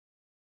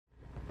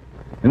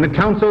In the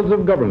councils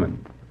of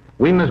government,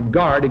 we must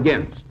guard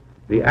against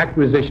the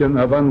acquisition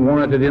of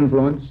unwarranted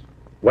influence,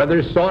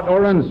 whether sought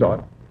or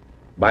unsought,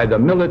 by the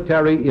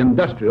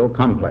military-industrial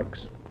complex.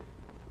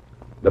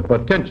 The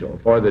potential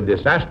for the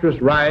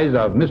disastrous rise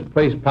of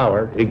misplaced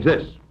power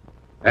exists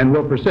and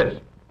will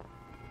persist.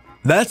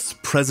 That's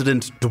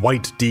President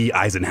Dwight D.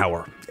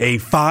 Eisenhower, a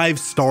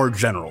 5-star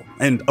general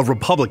and a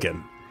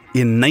Republican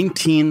in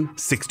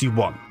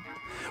 1961.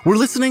 We're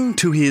listening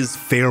to his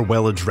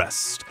farewell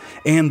address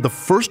and the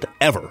first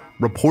ever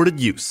reported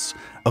use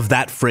of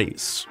that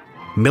phrase,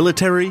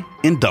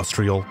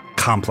 military-industrial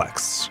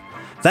complex.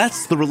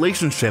 That's the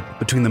relationship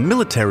between the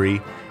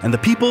military and the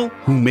people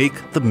who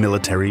make the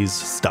military's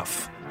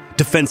stuff.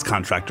 Defense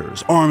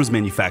contractors, arms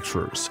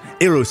manufacturers,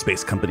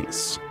 aerospace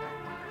companies.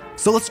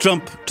 So let's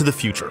jump to the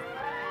future.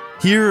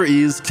 Here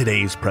is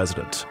today's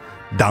president,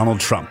 Donald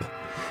Trump,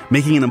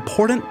 making an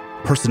important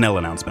personnel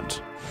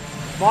announcement.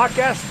 Mark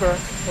Esper,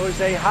 who is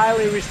a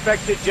highly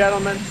respected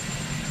gentleman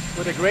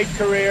with a great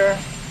career,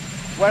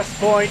 West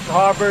Point,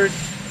 Harvard,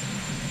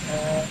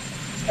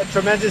 a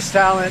tremendous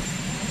talent,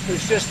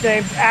 who's just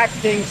named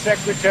Acting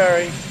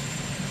Secretary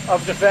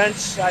of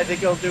Defense. I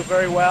think he'll do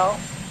very well.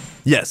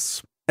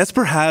 Yes,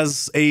 Esper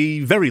has a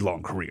very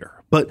long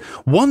career, but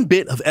one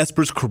bit of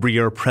Esper's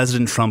career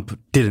President Trump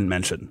didn't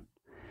mention: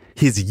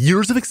 his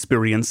years of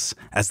experience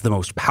as the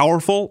most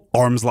powerful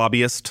arms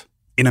lobbyist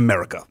in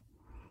America.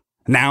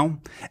 Now,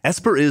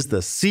 Esper is the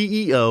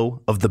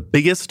CEO of the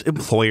biggest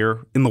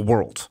employer in the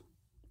world,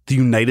 the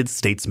United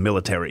States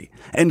military,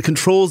 and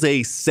controls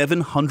a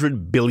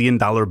 $700 billion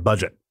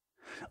budget,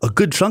 a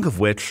good chunk of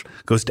which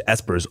goes to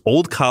Esper's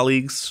old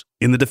colleagues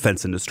in the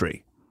defense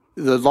industry.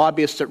 The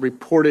lobbyists that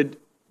reported,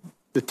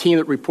 the team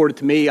that reported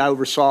to me, I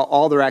oversaw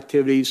all their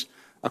activities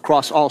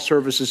across all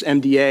services,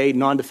 MDA,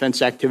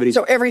 non-defense activities.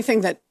 So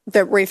everything that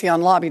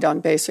Raytheon lobbied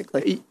on,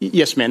 basically?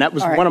 Yes, ma'am. That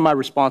was one of my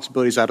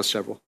responsibilities out of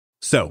several.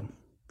 So,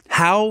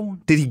 how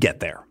did he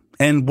get there?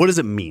 And what does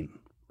it mean?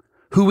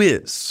 Who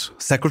is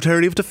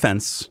Secretary of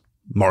Defense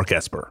Mark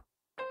Esper?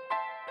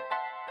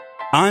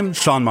 I'm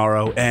Sean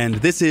Morrow, and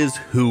this is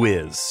Who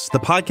Is, the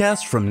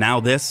podcast from Now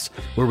This,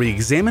 where we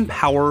examine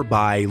power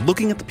by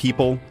looking at the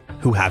people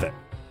who have it.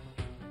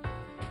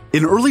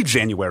 In early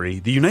January,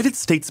 the United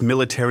States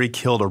military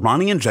killed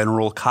Iranian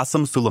General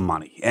Qasem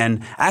Soleimani,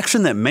 an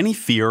action that many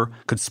fear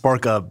could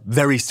spark a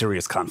very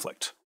serious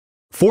conflict.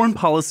 Foreign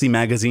Policy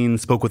magazine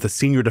spoke with a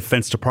senior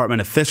Defense Department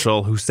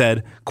official who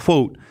said,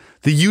 quote,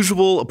 "The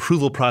usual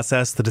approval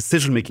process, the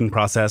decision-making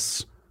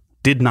process,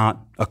 did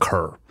not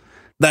occur."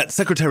 That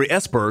Secretary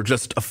Esper,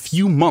 just a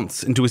few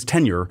months into his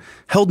tenure,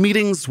 held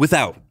meetings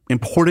without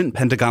important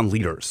Pentagon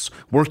leaders,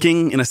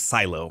 working in a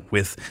silo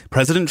with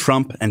President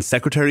Trump and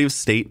Secretary of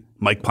State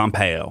Mike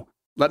Pompeo.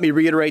 Let me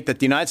reiterate that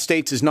the United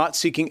States is not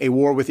seeking a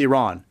war with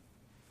Iran,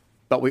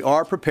 but we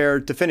are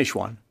prepared to finish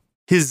one.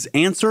 His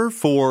answer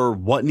for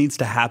what needs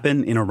to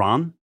happen in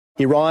Iran?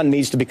 Iran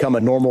needs to become a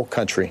normal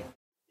country.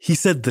 He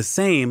said the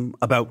same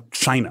about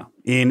China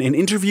in an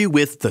interview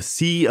with the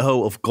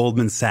CEO of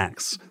Goldman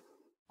Sachs.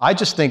 I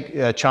just think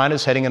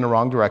China's heading in the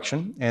wrong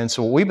direction. And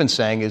so what we've been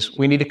saying is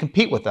we need to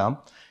compete with them,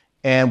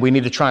 and we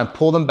need to try and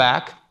pull them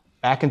back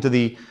into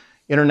the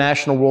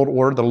international world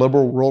order, the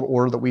liberal world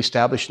order that we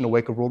established in the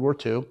wake of World War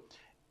II,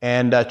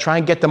 and try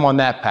and get them on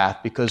that path,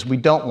 because we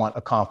don't want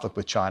a conflict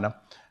with China.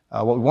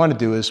 What we want to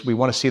do is we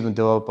want to see them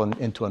develop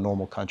into a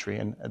normal country.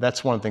 And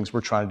that's one of the things we're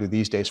trying to do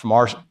these days from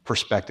our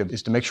perspective,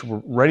 is to make sure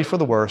we're ready for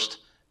the worst,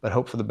 but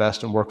hope for the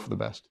best and work for the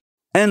best.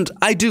 And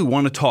I do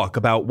want to talk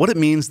about what it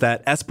means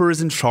that Esper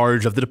is in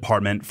charge of the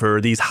department for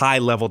these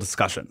high-level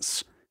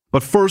discussions.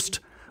 But first,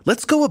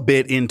 let's go a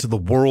bit into the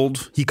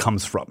world he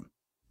comes from.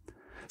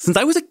 Since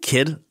I was a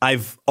kid,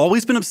 I've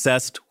always been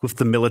obsessed with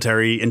the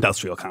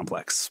military-industrial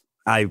complex.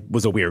 I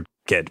was a weird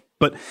kid.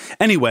 But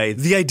anyway,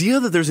 the idea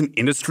that there's an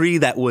industry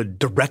that would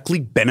directly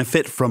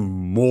benefit from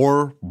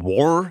more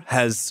war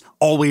has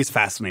always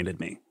fascinated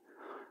me.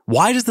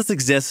 Why does this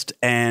exist,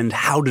 and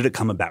how did it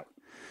come about?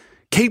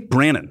 Kate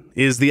Brannon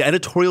is the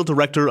editorial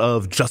director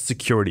of Just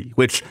Security,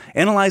 which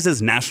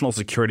analyzes national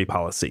security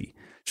policy.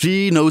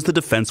 She knows the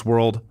defense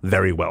world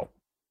very well.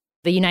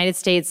 The United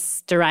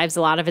States derives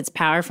a lot of its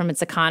power from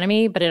its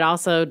economy, but it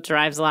also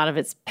derives a lot of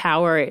its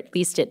power, at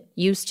least it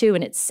used to,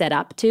 and it's set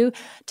up to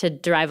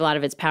derive a lot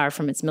of its power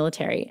from its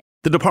military.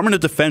 The Department of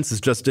Defense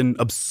is just an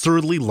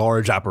absurdly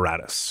large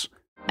apparatus.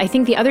 I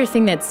think the other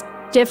thing that's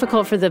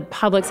difficult for the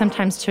public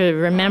sometimes to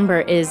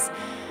remember is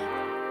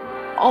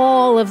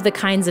all of the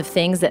kinds of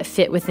things that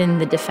fit within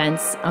the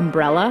defense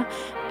umbrella.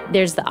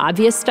 There's the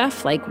obvious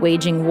stuff like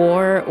waging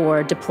war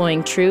or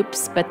deploying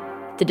troops, but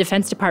the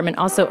Defense Department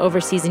also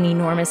oversees an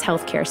enormous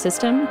healthcare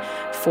system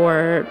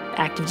for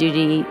active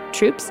duty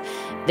troops.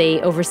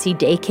 They oversee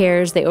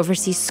daycares, they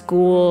oversee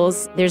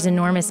schools, there's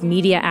enormous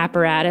media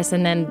apparatus,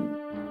 and then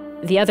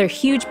the other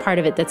huge part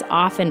of it that's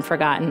often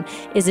forgotten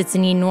is it's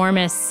an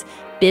enormous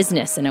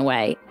business in a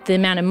way. The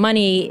amount of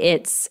money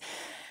it's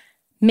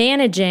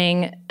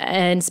managing,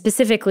 and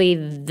specifically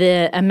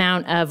the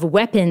amount of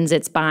weapons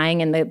it's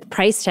buying and the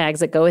price tags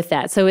that go with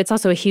that. So it's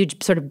also a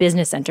huge sort of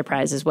business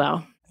enterprise as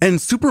well. And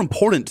super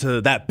important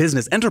to that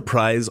business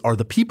enterprise are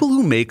the people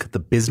who make the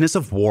business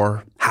of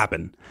war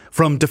happen,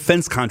 from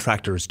defense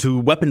contractors to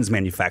weapons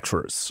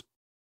manufacturers.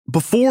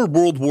 Before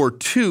World War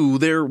II,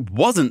 there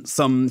wasn't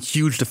some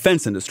huge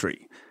defense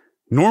industry.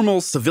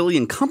 Normal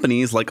civilian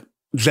companies like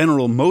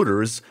General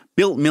Motors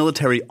built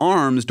military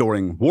arms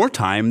during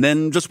wartime,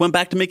 then just went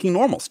back to making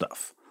normal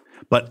stuff.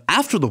 But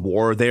after the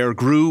war, there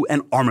grew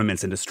an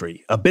armaments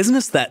industry, a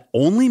business that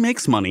only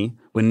makes money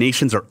when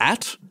nations are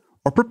at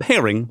or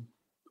preparing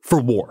for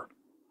war.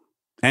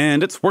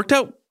 And it's worked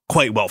out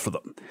quite well for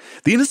them.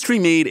 The industry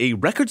made a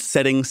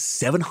record-setting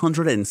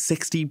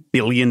 $760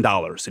 billion in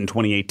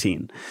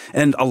 2018,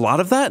 and a lot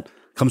of that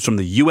comes from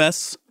the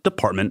U.S.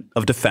 Department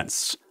of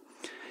Defense.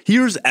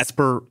 Here's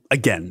Esper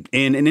again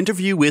in an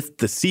interview with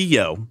the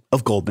CEO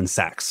of Goldman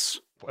Sachs.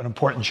 An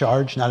important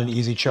charge, not an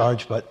easy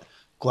charge, but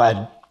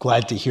glad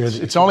to hear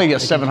that. It's only a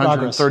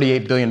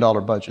 $738 billion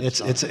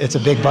budget. It's a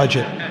big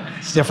budget.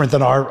 It's different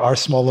than our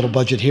small little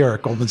budget here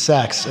at Goldman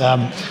Sachs.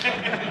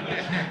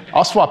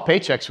 I'll swap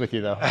paychecks with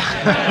you, though.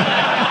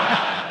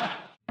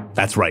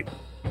 That's right.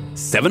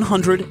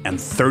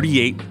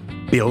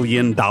 $738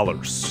 billion.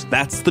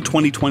 That's the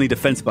 2020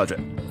 defense budget.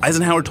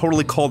 Eisenhower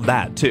totally called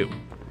that, too.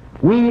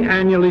 We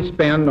annually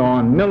spend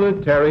on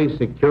military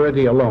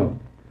security alone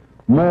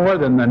more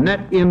than the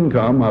net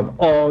income of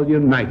all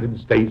United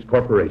States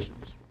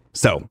corporations.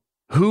 So,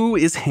 who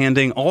is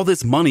handing all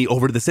this money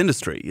over to this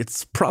industry?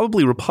 It's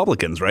probably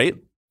Republicans, right?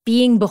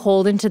 Being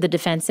beholden to the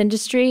defense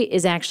industry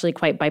is actually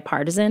quite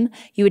bipartisan.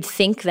 You would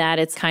think that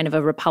it's kind of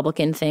a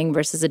Republican thing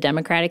versus a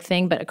Democratic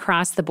thing, but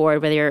across the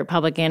board, whether you're a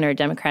Republican or a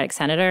Democratic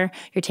senator,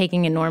 you're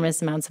taking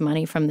enormous amounts of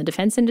money from the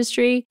defense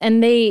industry.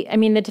 And the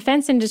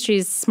defense industry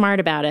is smart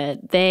about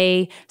it.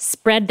 They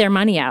spread their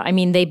money out.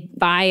 They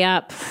buy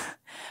up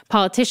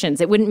politicians.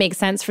 It wouldn't make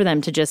sense for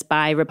them to just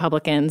buy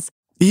Republicans.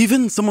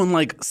 Even someone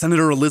like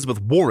Senator Elizabeth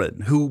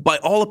Warren, who by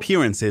all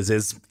appearances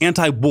is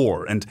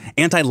anti-war and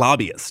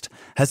anti-lobbyist,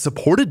 has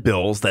supported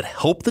bills that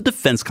help the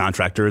defense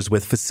contractors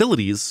with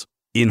facilities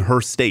in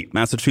her state,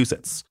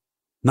 Massachusetts.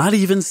 Not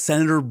even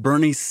Senator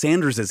Bernie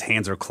Sanders'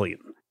 hands are clean.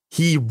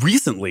 He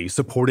recently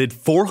supported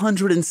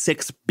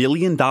 $406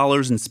 billion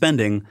in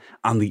spending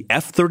on the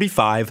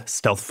F-35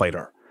 stealth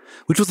fighter,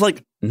 which was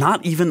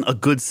not even a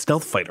good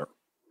stealth fighter.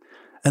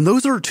 And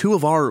those are two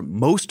of our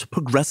most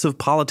progressive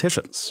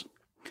politicians.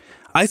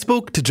 I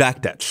spoke to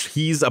Jack Detch.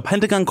 He's a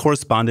Pentagon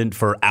correspondent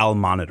for Al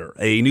Monitor,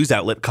 a news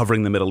outlet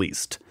covering the Middle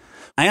East.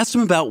 I asked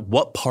him about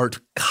what part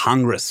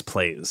Congress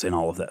plays in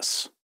all of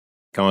this.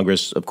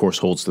 Congress, of course,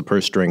 holds the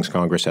purse strings.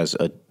 Congress has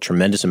a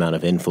tremendous amount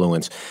of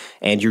influence.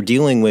 And you're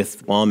dealing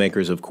with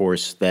lawmakers, of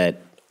course,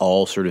 that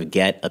all sort of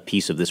get a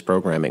piece of this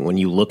programming. When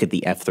you look at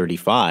the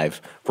F-35,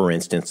 for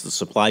instance, the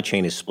supply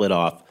chain is split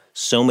off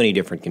so many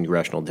different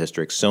congressional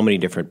districts, so many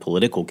different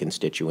political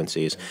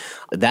constituencies.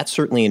 That's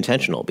certainly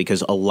intentional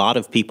because a lot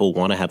of people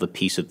want to have a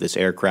piece of this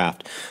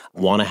aircraft,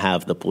 want to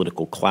have the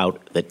political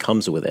clout that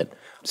comes with it.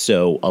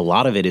 So a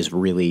lot of it is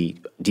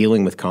really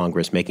dealing with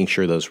Congress, making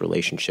sure those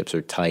relationships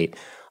are tight.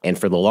 And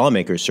for the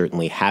lawmakers,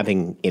 certainly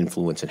having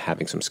influence and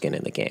having some skin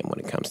in the game when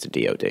it comes to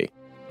DOD.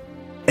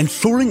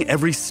 Ensuring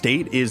every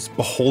state is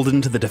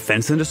beholden to the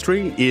defense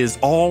industry is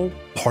all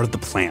part of the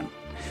plan.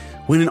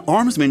 When an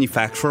arms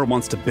manufacturer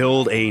wants to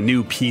build a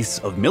new piece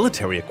of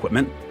military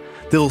equipment,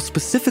 they'll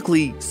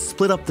specifically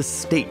split up the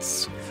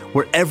states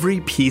where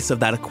every piece of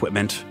that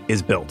equipment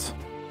is built.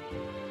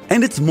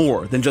 And it's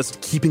more than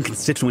just keeping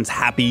constituents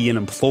happy and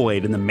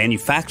employed in the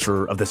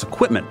manufacture of this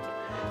equipment.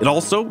 It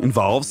also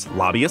involves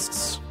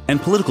lobbyists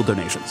and political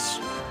donations.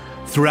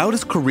 Throughout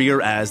his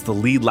career as the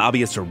lead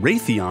lobbyist at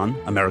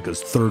Raytheon,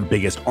 America's third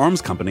biggest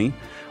arms company,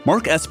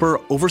 Mark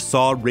Esper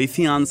oversaw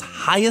Raytheon's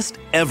highest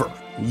ever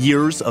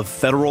years of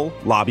federal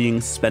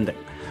lobbying spending,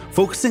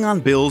 focusing on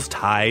bills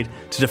tied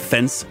to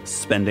defense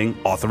spending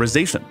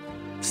authorization.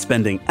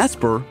 Spending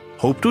Esper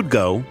hoped would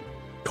go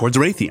towards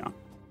Raytheon.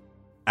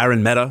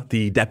 Aaron Mehta,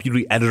 the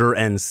deputy editor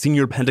and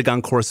senior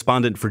Pentagon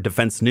correspondent for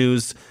Defense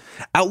News,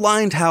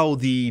 outlined how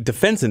the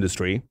defense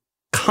industry,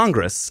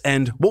 Congress,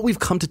 and what we've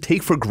come to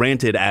take for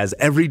granted as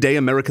everyday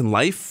American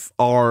life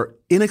are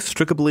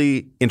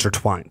inextricably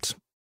intertwined.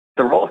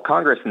 The role of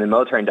Congress in the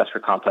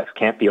military-industrial complex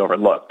can't be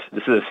overlooked.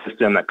 This is a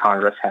system that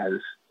Congress has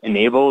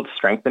enabled,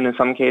 strengthened in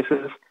some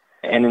cases,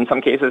 and in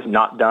some cases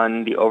not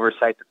done the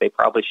oversight that they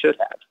probably should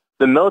have.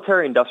 The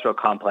military-industrial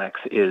complex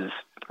is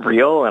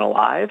real and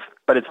alive,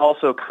 but it's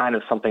also kind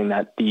of something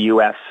that the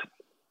U.S.,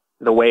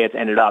 the way it's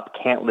ended up,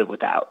 can't live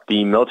without.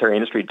 The military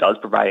industry does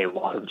provide a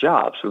lot of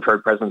jobs. We've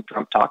heard President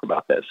Trump talk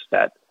about this,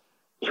 that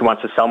he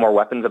wants to sell more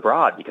weapons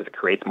abroad because it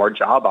creates more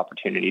job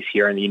opportunities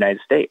here in the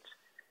United States.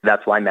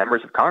 That's why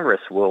members of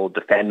Congress will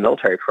defend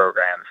military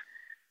programs,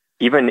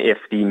 even if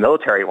the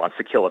military wants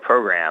to kill a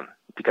program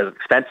because of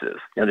expenses.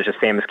 There's a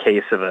famous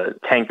case of a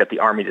tank that the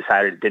Army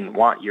decided it didn't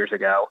want years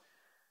ago,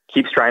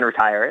 keeps trying to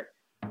retire it.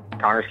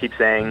 Congress keeps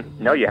saying,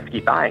 no, you have to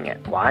keep buying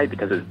it. Why?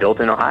 Because it's built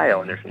in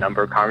Ohio, and there's a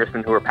number of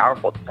congressmen who were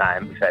powerful at the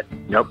time who said,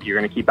 nope, you're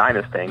going to keep buying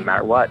this thing no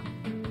matter what.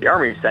 The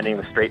Army is sending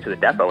them straight to the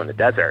depot in the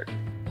desert.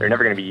 They're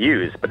never going to be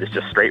used, but it's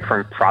just straight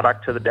from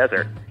product to the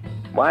desert.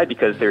 Why?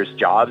 Because there's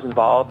jobs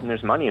involved and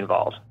there's money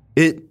involved.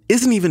 It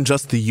isn't even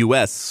just the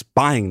U.S.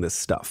 buying this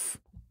stuff.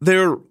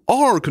 There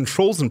are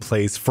controls in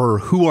place for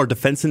who our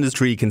defense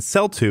industry can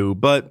sell to,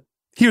 but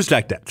here's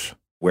Jack Detch.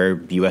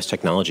 Where U.S.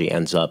 technology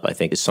ends up, I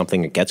think, is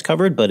something that gets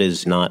covered but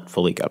is not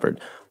fully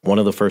covered. One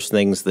of the first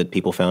things that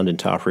people found in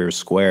Tahrir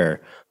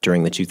Square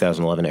during the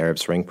 2011 Arab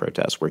Spring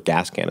protests were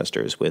gas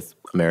canisters with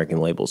American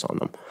labels on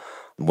them.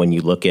 When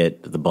you look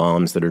at the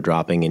bombs that are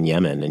dropping in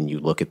Yemen and you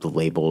look at the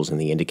labels and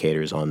the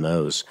indicators on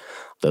those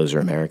are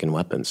American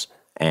weapons.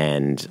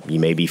 And you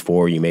may be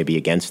for, you may be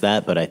against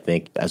that, but I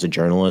think as a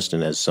journalist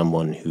and as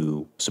someone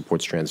who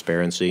supports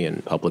transparency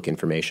and public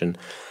information,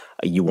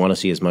 you want to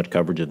see as much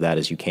coverage of that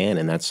as you can.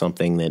 And that's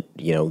something that,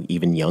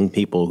 even young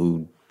people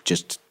who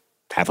just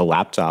have a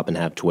laptop and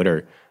have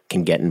Twitter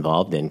can get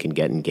involved in, can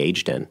get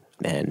engaged in.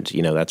 And,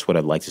 that's what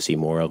I'd like to see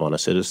more of on a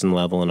citizen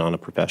level and on a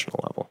professional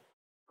level.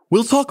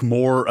 We'll talk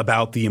more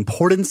about the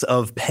importance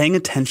of paying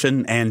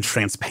attention and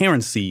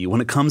transparency when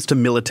it comes to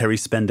military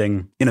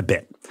spending in a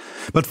bit.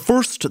 But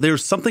first,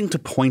 there's something to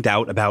point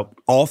out about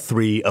all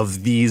three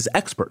of these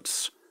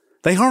experts.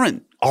 They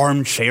aren't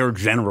armchair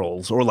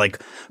generals or like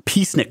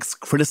peaceniks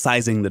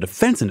criticizing the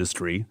defense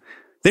industry.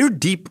 They're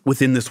deep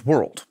within this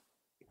world.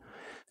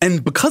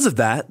 And because of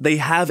that, they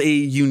have a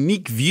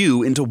unique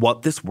view into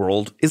what this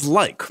world is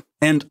like.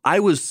 And I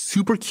was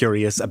super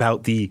curious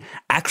about the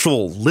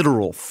actual,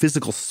 literal,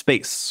 physical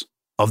space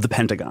of the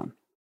Pentagon.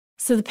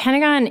 So the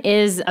Pentagon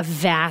is a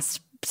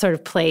vast sort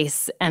of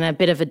place and a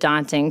bit of a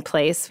daunting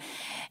place.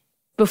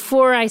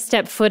 Before I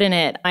stepped foot in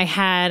it, I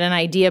had an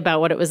idea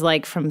about what it was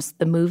like from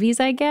the movies,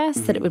 I guess,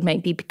 that it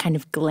might be kind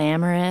of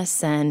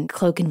glamorous and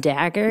cloak and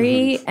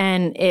daggery.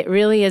 And it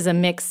really is a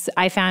mix.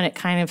 I found it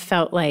kind of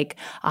felt like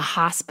a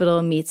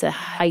hospital meets a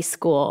high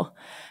school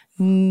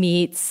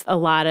meets a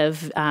lot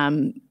of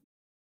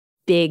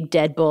big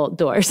deadbolt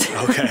doors.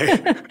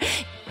 Okay.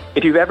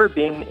 If you've ever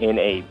been in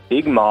a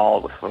big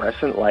mall with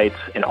fluorescent lights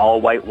and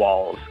all white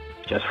walls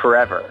just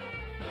forever,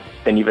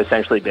 then you've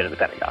essentially been at the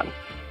Pentagon.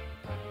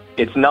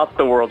 It's not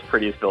the world's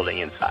prettiest building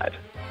inside.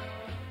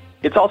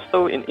 It's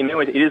also, in many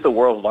ways, it is the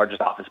world's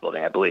largest office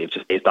building, I believe,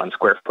 just based on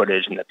square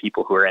footage and the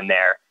people who are in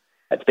there.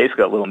 It's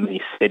basically a little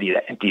mini city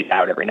that empties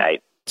out every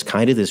night. It's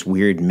kind of this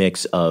weird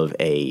mix of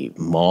a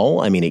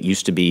mall. I mean, it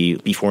used to be,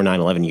 before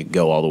 9/11, you could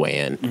go all the way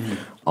in,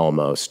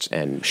 almost,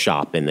 and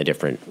shop in the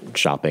different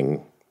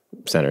shopping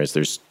centers.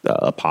 There's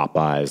a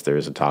Popeyes,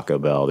 there's a Taco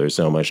Bell, there's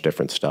so much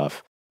different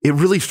stuff. It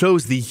really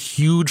shows the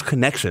huge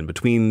connection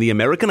between the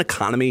American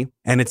economy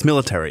and its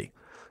military.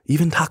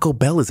 Even Taco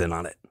Bell is in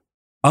on it.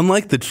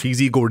 Unlike the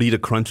cheesy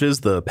gordita crunches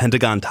the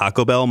Pentagon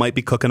Taco Bell might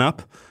be cooking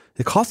up,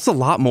 it costs a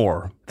lot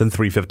more than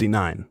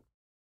 $3.59.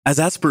 As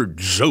Asper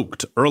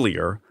joked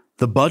earlier,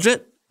 the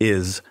budget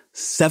is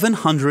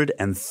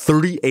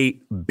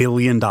 $738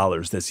 billion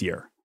this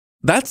year.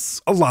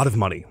 That's a lot of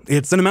money.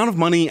 It's an amount of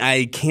money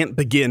I can't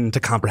begin to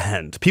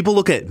comprehend. People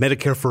look at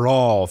Medicare for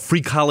All,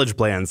 free college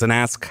plans, and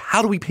ask,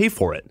 how do we pay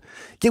for it?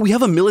 Yet we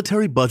have a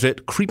military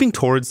budget creeping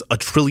towards $1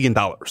 trillion.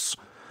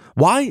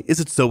 Why is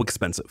it so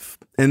expensive?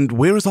 And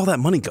where is all that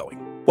money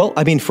going? Well,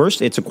 I mean,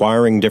 first, it's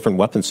acquiring different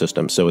weapon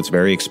systems. So it's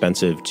very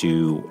expensive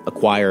to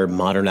acquire,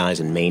 modernize,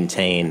 and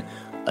maintain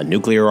a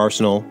nuclear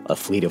arsenal, a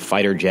fleet of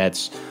fighter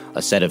jets,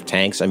 a set of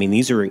tanks. I mean,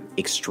 these are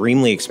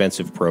extremely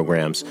expensive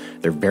programs.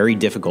 They're very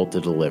difficult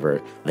to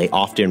deliver. They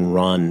often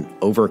run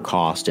over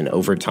cost and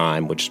over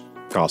time, which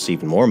costs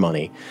even more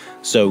money.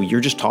 So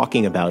you're just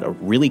talking about a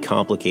really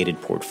complicated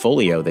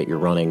portfolio that you're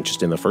running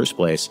just in the first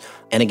place.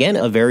 And again,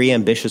 a very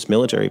ambitious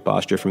military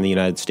posture from the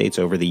United States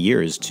over the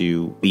years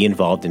to be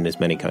involved in as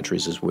many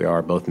countries as we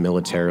are, both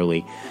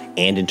militarily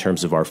and in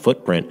terms of our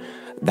footprint.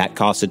 That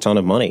costs a ton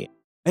of money.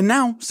 And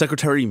now,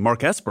 Secretary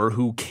Mark Esper,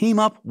 who came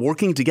up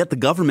working to get the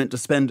government to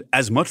spend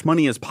as much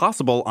money as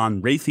possible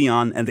on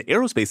Raytheon and the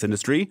aerospace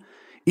industry,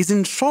 is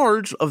in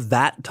charge of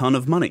that ton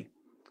of money.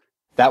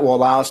 That will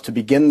allow us to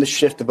begin the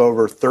shift of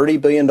over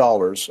 $30 billion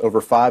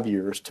over 5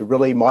 years to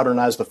really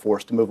modernize the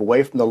force, to move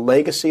away from the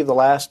legacy of the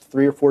last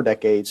 3 or 4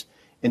 decades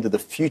into the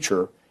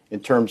future in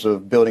terms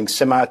of building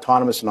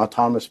semi-autonomous and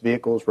autonomous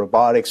vehicles,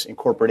 robotics,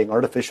 incorporating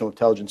artificial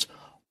intelligence.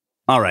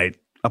 All right,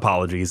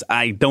 apologies.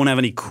 I don't have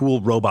any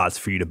cool robots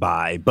for you to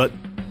buy, but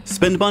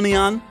spend money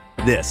on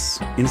this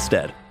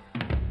instead.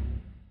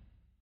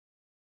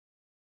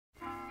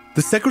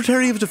 The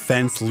Secretary of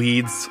Defense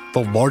leads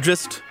the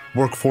largest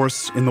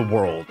workforce in the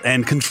world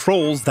and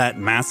controls that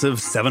massive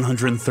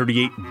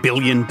 $738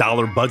 billion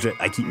budget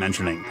I keep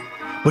mentioning.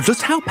 But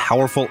just how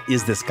powerful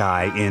is this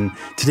guy in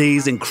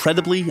today's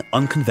incredibly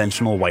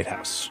unconventional White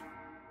House?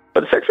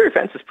 But the Secretary of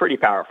Defense is pretty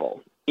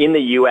powerful. In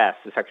the U.S.,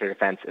 the Secretary of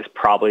Defense is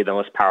probably the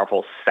most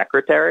powerful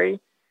secretary.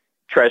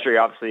 Treasury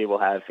obviously will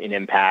have an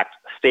impact.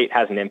 State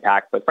has an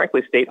impact, but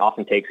frankly, state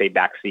often takes a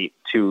backseat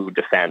to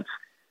defense.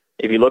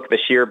 If you look at the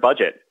sheer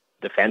budget,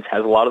 defense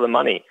has a lot of the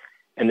money.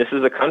 And this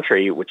is a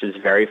country which is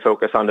very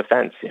focused on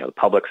defense. You know, the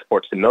public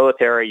supports the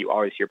military. You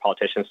always hear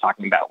politicians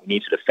talking about we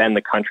need to defend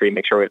the country,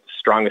 make sure we have the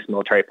strongest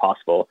military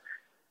possible.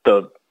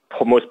 The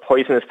most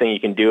poisonous thing you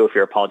can do if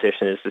you're a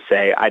politician is to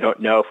say, I don't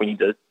know if we need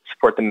to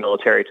support the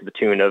military to the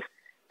tune of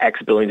X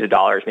billions of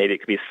dollars. Maybe it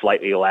could be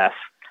slightly less.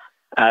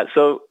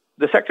 So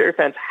the Secretary of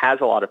Defense has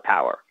a lot of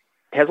power.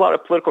 It has a lot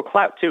of political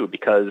clout, too,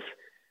 because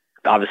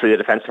obviously the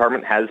Defense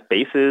Department has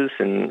bases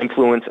and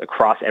influence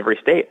across every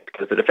state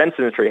because the defense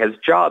industry has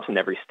jobs in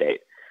every state.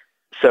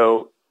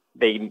 So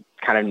they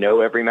kind of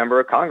know every member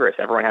of Congress.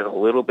 Everyone has a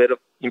little bit of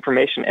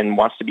information and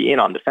wants to be in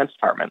on the Defense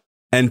Department.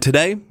 And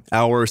today,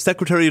 our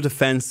Secretary of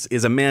Defense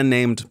is a man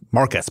named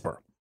Mark Esper.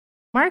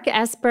 Mark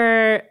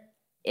Esper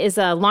is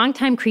a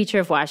longtime creature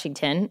of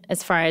Washington,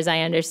 as far as I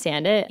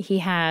understand it. He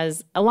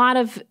has a lot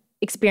of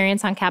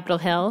experience on Capitol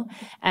Hill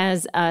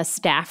as a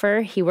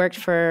staffer. He worked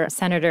for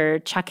Senator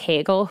Chuck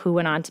Hagel, who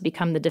went on to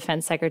become the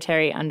defense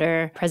secretary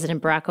under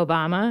President Barack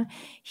Obama.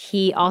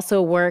 He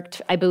also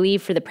worked, I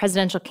believe, for the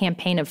presidential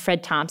campaign of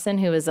Fred Thompson,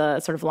 who was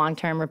a sort of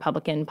long-term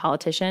Republican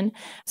politician.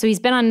 So he's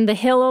been on the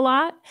Hill a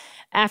lot.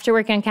 After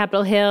working on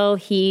Capitol Hill,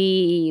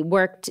 he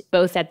worked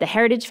both at the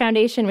Heritage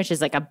Foundation, which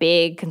is like a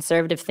big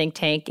conservative think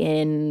tank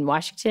in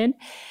Washington.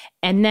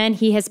 And then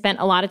he has spent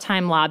a lot of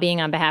time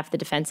lobbying on behalf of the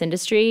defense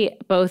industry,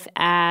 both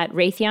at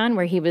Raytheon,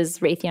 where he was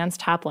Raytheon's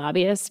top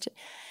lobbyist,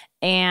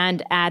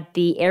 and at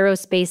the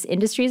Aerospace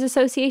Industries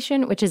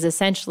Association, which is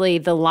essentially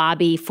the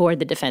lobby for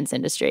the defense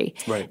industry.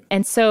 Right.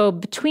 And so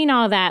between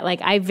all that,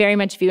 like, I very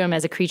much view him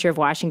as a creature of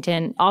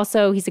Washington.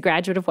 Also, he's a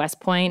graduate of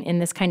West Point in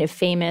this kind of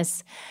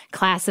famous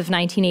class of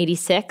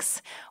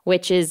 1986,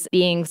 which is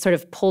being sort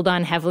of pulled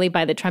on heavily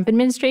by the Trump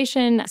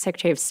administration.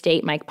 Secretary of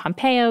State Mike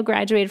Pompeo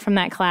graduated from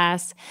that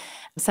class.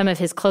 Some of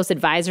his close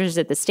advisors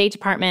at the State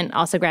Department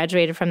also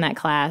graduated from that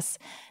class.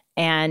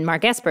 And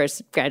Mark Esper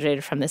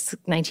graduated from this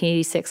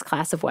 1986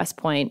 class of West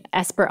Point.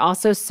 Esper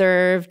also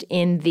served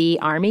in the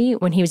Army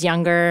when he was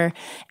younger,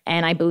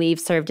 and I believe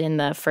served in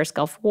the first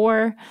Gulf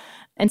War.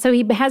 And so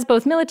he has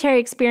both military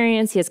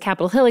experience, he has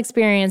Capitol Hill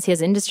experience, he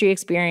has industry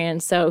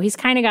experience. So he's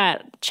kind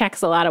of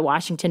checks a lot of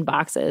Washington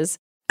boxes.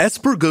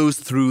 Esper goes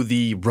through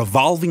the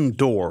revolving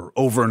door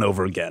over and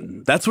over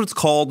again. That's what it's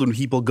called when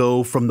people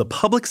go from the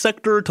public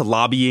sector to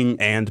lobbying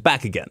and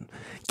back again,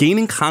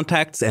 gaining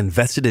contacts and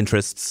vested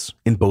interests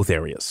in both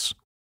areas.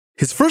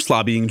 His first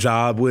lobbying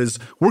job was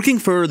working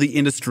for the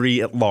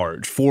industry at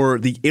large, for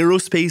the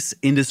Aerospace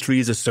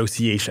Industries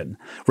Association,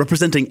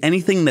 representing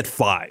anything that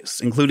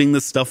flies, including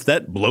the stuff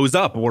that blows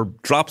up or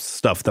drops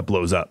stuff that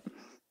blows up.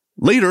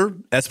 Later,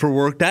 Esper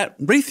worked at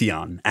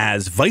Raytheon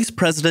as Vice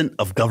President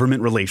of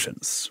Government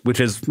Relations, which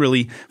is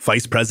really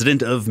Vice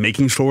President of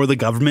making sure the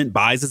government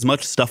buys as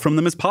much stuff from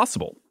them as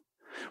possible.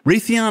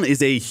 Raytheon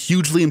is a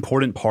hugely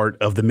important part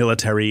of the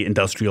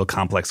military-industrial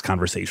complex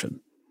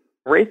conversation.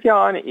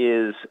 Raytheon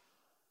is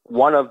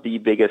one of the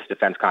biggest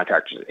defense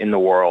contractors in the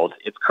world.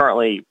 It's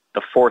currently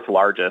the fourth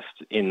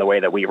largest in the way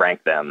that we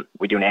rank them.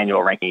 We do an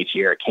annual ranking each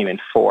year. It came in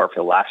 4 for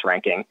the last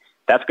ranking.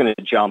 That's going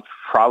to jump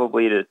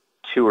probably to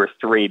 2 or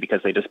 3 because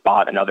they just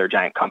bought another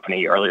giant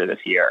company earlier this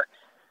year.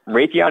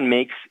 Raytheon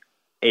makes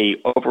a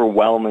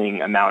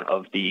overwhelming amount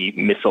of the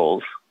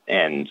missiles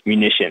and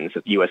munitions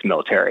that the U.S.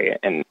 military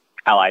and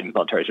allied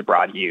militaries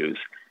abroad use.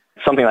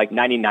 Something like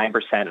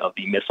 99% of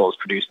the missiles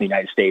produced in the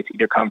United States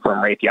either come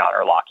from Raytheon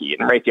or Lockheed,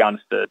 and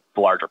Raytheon's the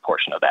larger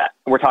portion of that.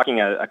 We're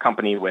talking a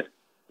company with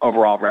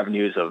overall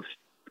revenues of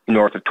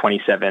north of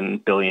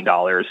 $27 billion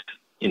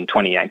in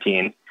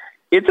 2019.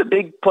 It's a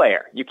big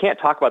player. You can't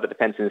talk about the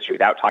defense industry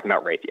without talking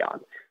about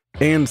Raytheon.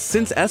 And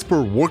since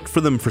Esper worked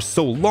for them for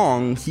so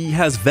long, he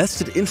has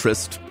vested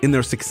interest in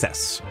their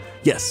success.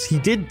 Yes, he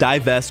did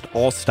divest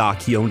all stock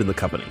he owned in the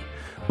company,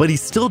 but he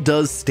still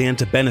does stand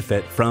to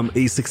benefit from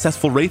a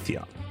successful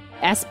Raytheon.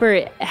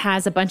 Esper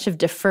has a bunch of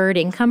deferred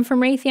income from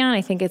Raytheon.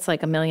 I think it's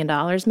like $1 million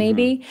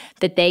maybe,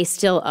 that they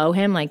still owe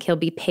him, like he'll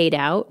be paid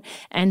out.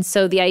 And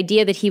so the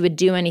idea that he would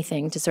do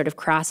anything to sort of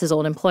cross his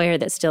old employer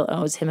that still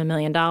owes him $1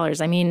 million,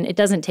 I mean, it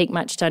doesn't take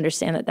much to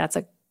understand that that's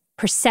a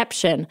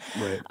perception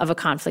of a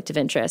conflict of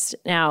interest.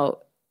 Now,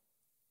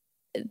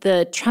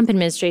 the Trump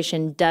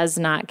administration does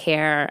not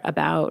care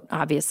about,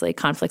 obviously,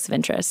 conflicts of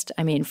interest.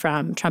 I mean,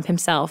 from Trump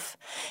himself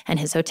and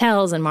his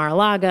hotels and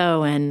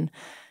Mar-a-Lago and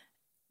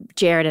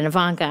Jared and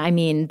Ivanka, I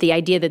mean, the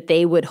idea that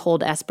they would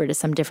hold Esper to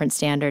some different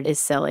standard is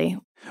silly.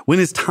 When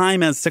his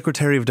time as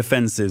Secretary of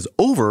Defense is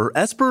over,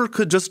 Esper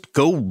could just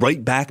go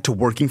right back to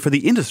working for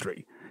the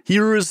industry.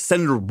 Here is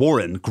Senator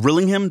Warren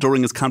grilling him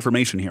during his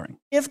confirmation hearing.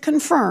 If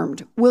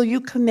confirmed, will you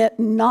commit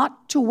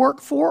not to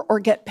work for or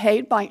get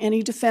paid by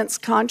any defense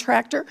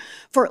contractor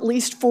for at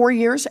least 4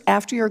 years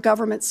after your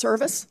government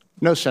service?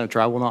 No, Senator,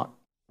 I will not.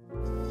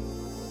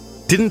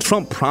 Didn't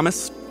Trump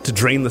promise to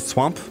drain the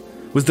swamp?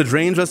 Was the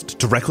drain just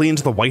directly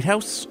into the White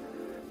House?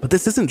 But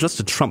this isn't just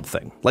a Trump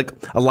thing. Like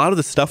a lot of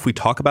the stuff we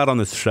talk about on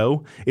this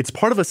show, it's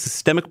part of a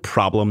systemic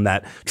problem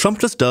that Trump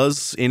just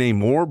does in a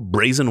more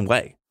brazen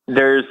way.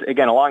 There's,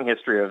 again, a long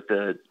history of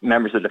the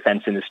members of the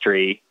defense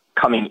industry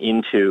coming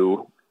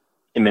into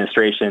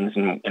administrations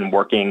and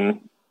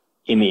working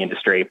in the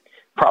industry.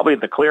 Probably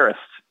the clearest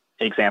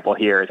example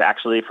here is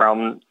actually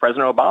from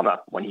President Obama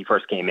when he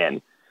first came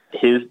in.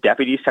 His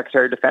Deputy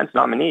Secretary of Defense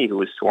nominee, who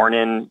was sworn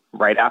in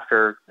right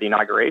after the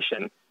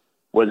inauguration,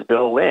 was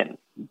Bill Lynn.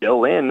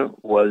 Bill Lynn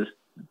was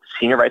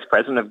senior vice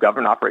president of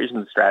government operations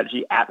and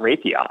strategy at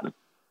Raytheon.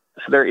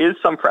 So there is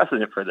some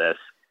precedent for this.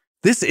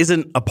 This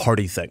isn't a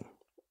party thing.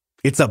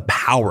 It's a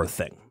power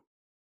thing.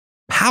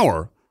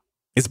 Power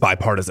is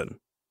bipartisan.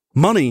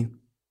 Money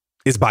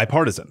is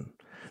bipartisan.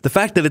 The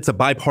fact that it's a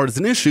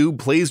bipartisan issue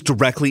plays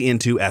directly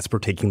into Esper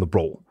taking the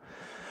role.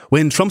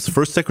 When Trump's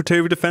first Secretary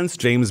of Defense,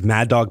 James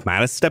Mad Dog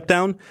Mattis, stepped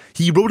down,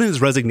 he wrote in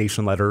his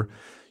resignation letter,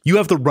 "You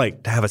have the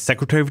right to have a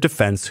Secretary of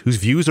Defense whose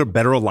views are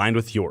better aligned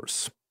with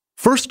yours."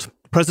 First,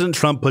 President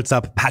Trump puts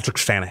up Patrick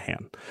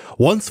Shanahan,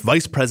 once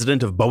vice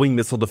president of Boeing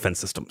Missile Defense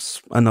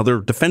Systems, another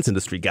defense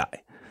industry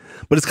guy.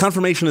 But his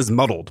confirmation is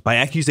muddled by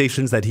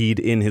accusations that he'd,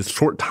 in his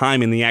short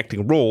time in the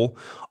acting role,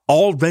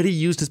 already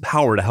used his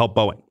power to help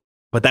Boeing.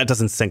 But that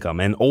doesn't sink him.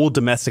 An old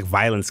domestic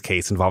violence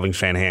case involving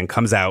Shanahan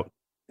comes out,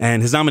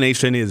 and his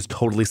nomination is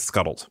totally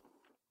scuttled.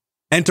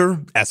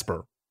 Enter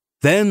Esper.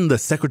 Then the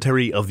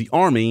Secretary of the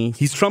Army,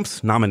 he's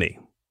Trump's nominee.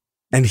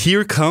 And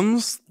here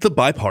comes the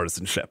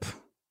bipartisanship.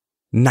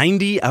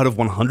 90 out of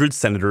 100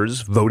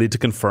 senators voted to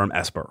confirm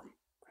Esper.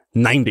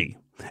 90.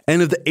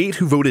 And of the 8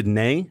 who voted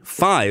nay,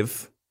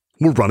 5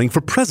 were running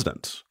for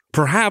president,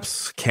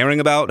 perhaps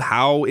caring about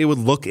how it would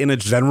look in a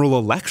general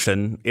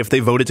election if they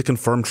voted to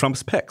confirm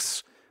Trump's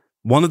picks.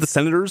 One of the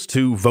senators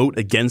to vote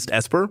against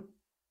Esper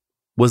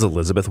was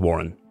Elizabeth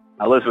Warren.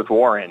 Elizabeth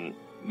Warren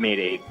made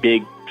a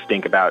big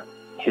stink about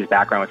his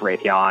background with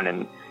Raytheon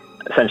and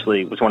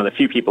essentially was one of the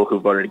few people who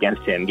voted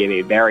against him, gave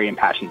a very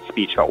impassioned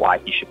speech about why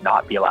he should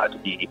not be allowed to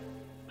be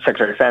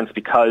Secretary of Defense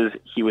because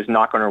he was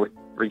not going to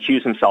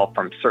recuse himself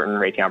from certain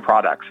Raytheon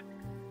products.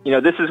 You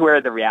know, this is where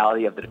the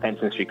reality of the defense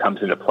industry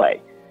comes into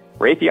play.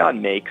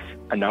 Raytheon makes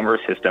a number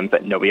of systems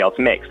that nobody else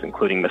makes,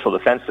 including missile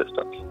defense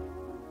systems.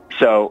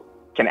 So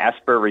can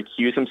Esper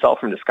recuse himself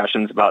from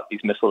discussions about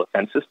these missile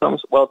defense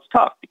systems? Well, it's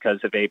tough because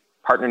if a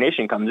partner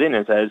nation comes in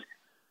and says,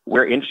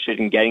 we're interested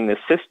in getting this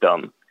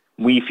system,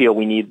 we feel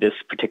we need this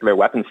particular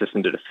weapon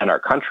system to defend our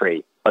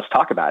country, let's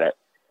talk about it.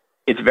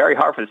 It's very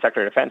hard for the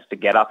Secretary of Defense to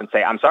get up and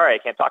say, I'm sorry, I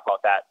can't talk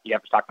about that. You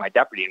have to talk to my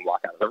deputy and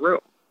walk out of the room.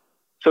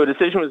 So a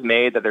decision was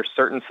made that there's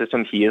certain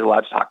systems he is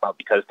allowed to talk about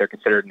because they're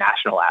considered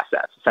national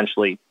assets,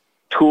 essentially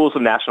tools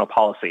of national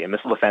policy. And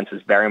missile defense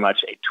is very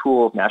much a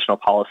tool of national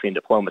policy and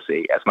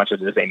diplomacy as much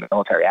as it is a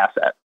military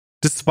asset.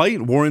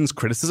 Despite Warren's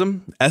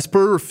criticism,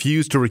 Esper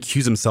refused to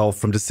recuse himself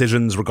from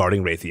decisions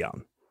regarding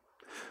Raytheon.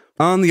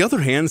 On the other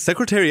hand,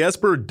 Secretary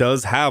Esper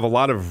does have a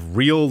lot of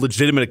real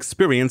legitimate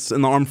experience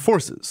in the armed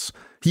forces.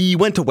 He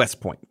went to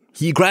West Point.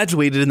 He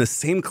graduated in the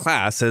same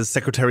class as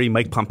Secretary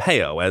Mike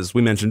Pompeo, as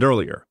we mentioned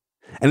earlier.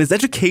 And his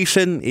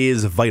education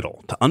is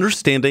vital to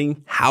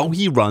understanding how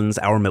he runs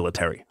our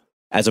military.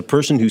 As a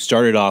person who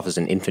started off as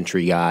an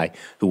infantry guy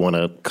who won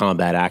a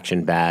combat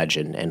action badge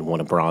and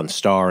won a Bronze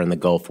Star in the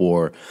Gulf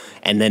War,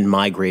 and then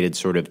migrated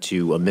sort of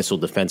to a missile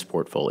defense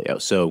portfolio.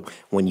 So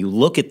when you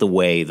look at the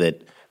way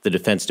that the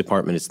Defense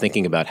Department is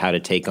thinking about how to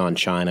take on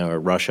China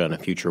or Russia in a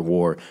future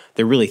war,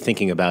 they're really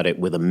thinking about it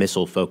with a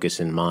missile focus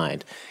in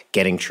mind,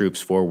 getting troops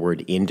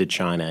forward into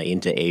China,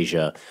 into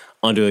Asia,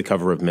 under the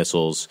cover of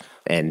missiles,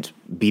 and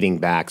beating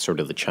back sort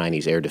of the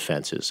Chinese air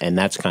defenses. And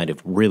that's kind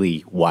of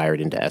really wired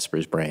into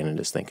Esper's brain and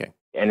his thinking.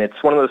 And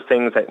it's one of those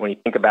things that when you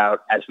think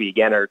about, as we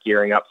again are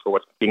gearing up for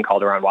what's being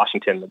called around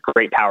Washington, the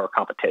great power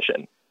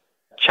competition,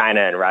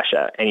 China and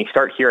Russia, and you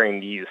start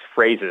hearing these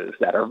phrases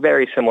that are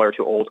very similar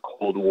to old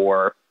Cold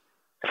War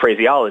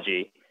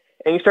phraseology,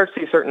 and you start to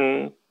see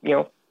certain,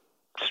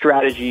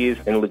 strategies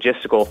and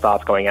logistical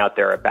thoughts going out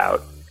there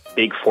about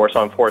big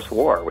force-on-force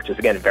war, which is,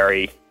 again,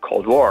 very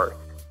Cold War.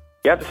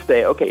 You have to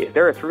say, okay, is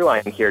there a through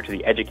line here to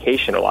the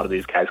education a lot of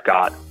these guys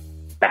got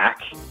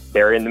back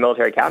there in the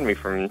military academy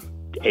from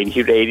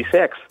 82 to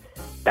 86?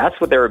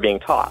 That's what they were being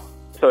taught.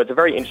 So it's a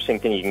very interesting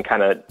thing. You can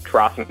kind of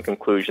draw some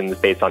conclusions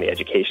based on the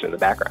education in the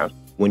background.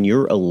 When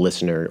you're a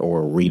listener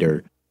or a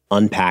reader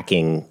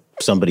unpacking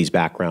somebody's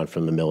background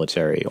from the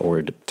military or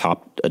a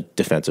top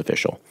defense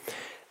official,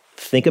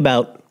 think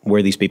about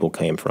where these people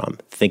came from.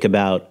 Think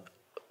about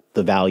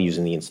the values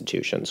in the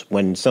institutions.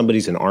 When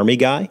somebody's an Army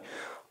guy,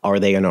 are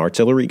they an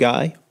artillery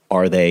guy?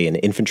 Are they an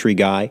infantry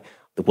guy?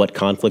 What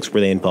conflicts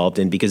were they involved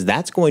in? Because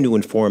that's going to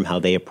inform how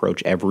they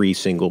approach every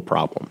single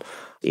problem.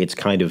 It's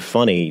kind of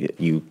funny.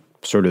 You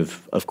sort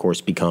of course,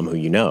 become who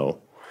you know.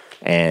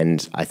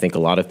 And I think a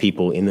lot of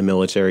people in the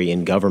military,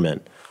 in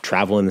government,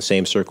 travel in the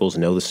same circles,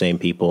 know the same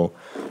people,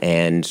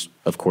 and,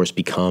 of course,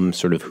 become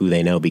sort of who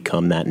they know,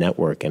 become that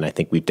network. And I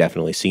think we've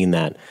definitely seen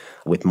that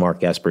with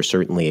Mark Esper,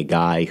 certainly a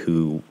guy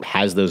who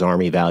has those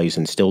Army values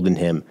instilled in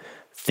him,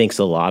 thinks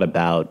a lot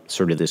about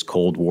sort of this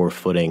Cold War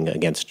footing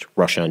against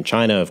Russia and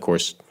China. Of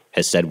course,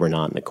 has said we're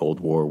not in a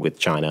Cold War with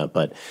China,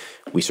 but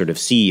we sort of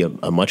see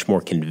a much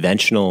more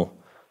conventional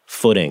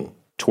footing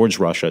towards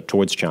Russia,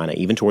 towards China,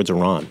 even towards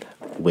Iran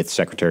with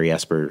Secretary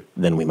Esper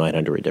than we might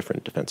under a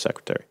different defense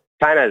secretary.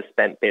 China has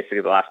spent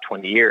basically the last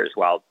 20 years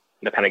while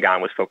the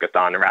Pentagon was focused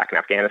on Iraq and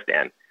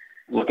Afghanistan,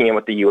 looking at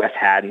what the U.S.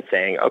 had and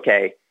saying,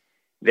 okay,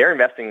 they're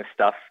investing in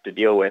stuff to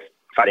deal with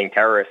fighting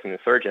terrorists and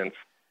insurgents.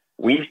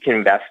 We can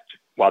invest,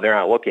 while they're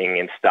not looking,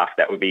 in stuff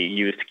that would be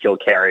used to kill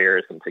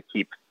carriers and to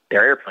keep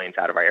their airplanes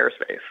out of our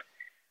airspace.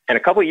 And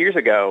a couple of years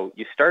ago,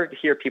 you started to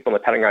hear people in the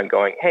Pentagon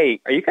going, hey,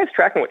 are you guys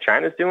tracking what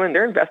China's doing?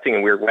 They're investing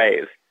in weird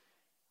ways.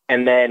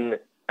 And then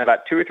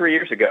about 2 or 3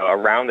 years ago,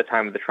 around the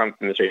time of the Trump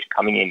administration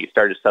coming in, you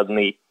started to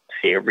suddenly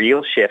see a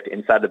real shift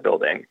inside the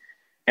building.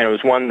 And it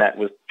was one that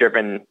was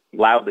driven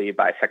loudly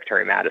by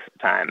Secretary Mattis at the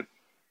time,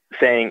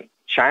 saying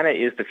China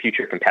is the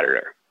future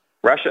competitor.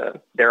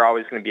 Russia, they're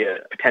always going to be a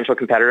potential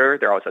competitor.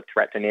 They're always a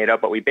threat to NATO,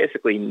 but we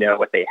basically know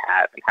what they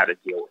have and how to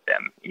deal with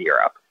them in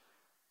Europe.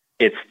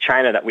 It's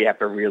China that we have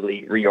to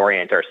really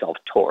reorient ourselves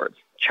towards.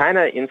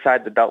 China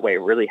inside the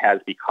Beltway really has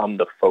become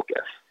the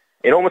focus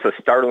in almost a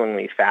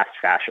startlingly fast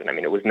fashion. I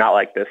mean, it was not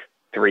like this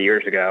 3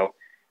 years ago.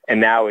 And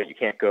now you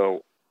can't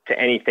go to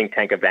any think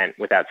tank event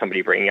without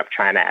somebody bringing up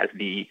China as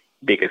the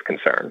biggest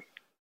concern.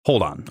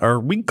 Hold on. Are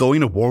we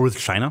going to war with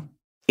China?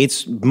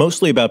 It's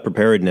mostly about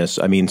preparedness.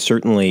 I mean,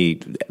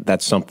 certainly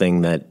that's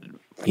something that,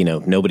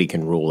 nobody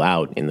can rule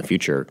out in the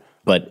future.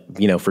 But,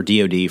 for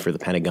DOD, for the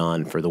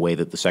Pentagon, for the way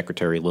that the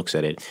Secretary looks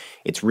at it,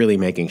 it's really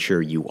making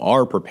sure you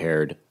are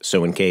prepared.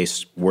 So in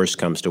case worst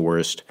comes to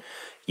worst,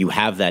 you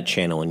have that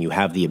channel and you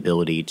have the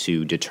ability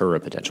to deter a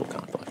potential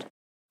conflict.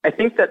 I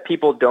think that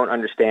people don't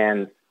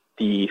understand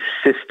the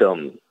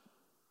system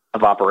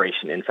of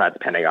operation inside the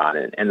Pentagon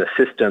and the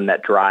system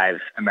that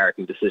drives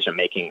American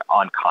decision-making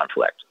on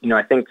conflict.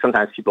 I think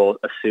sometimes people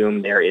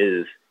assume there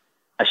is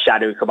a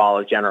shadowy cabal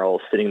of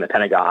generals sitting in the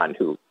Pentagon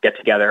who get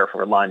together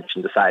for lunch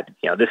and decide,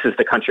 this is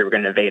the country we're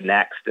going to invade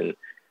next, and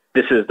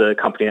this is the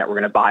company that we're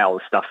going to buy all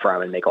this stuff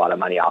from and make a lot of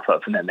money off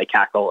of, and then they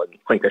cackle and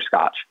clink their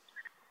scotch.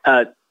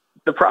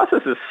 The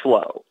process is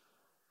slow.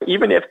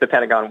 Even if the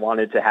Pentagon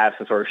wanted to have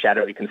some sort of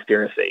shadowy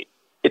conspiracy,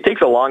 it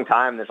takes a long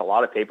time. There's a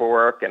lot of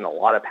paperwork and a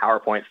lot of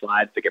PowerPoint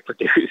slides that get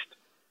produced.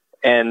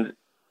 And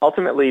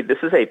ultimately, this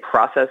is a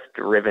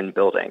process-driven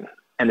building.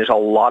 And there's a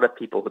lot of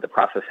people who the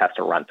process has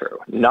to run through.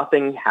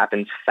 Nothing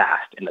happens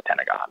fast in the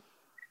Pentagon.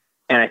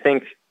 And I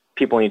think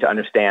people need to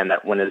understand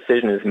that when a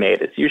decision is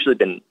made, it's usually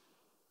been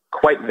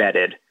quite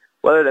vetted.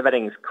 Whether the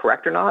vetting is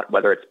correct or not,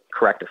 whether it's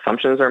correct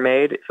assumptions are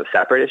made, it's a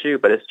separate issue.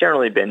 But it's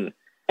generally been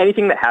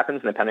anything that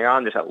happens in the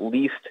Pentagon, there's at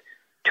least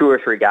 2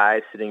 or 3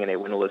 guys sitting in a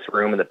windowless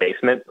room in the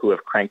basement who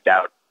have cranked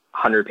out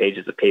 100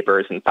 pages of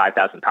papers and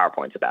 5,000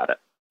 PowerPoints about it.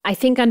 I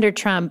think under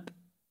Trump,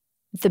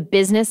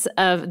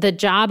 the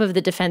job of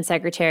the defense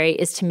secretary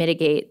is to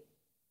mitigate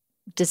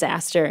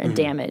disaster and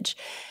damage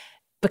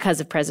because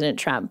of President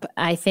Trump.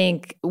 I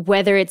think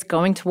whether it's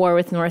going to war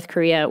with North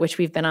Korea, which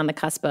we've been on the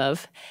cusp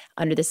of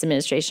under this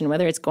administration,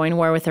 whether it's going to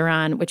war with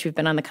Iran, which we've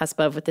been on the cusp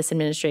of with this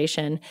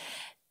administration,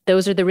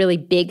 those are the really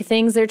big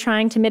things they're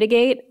trying to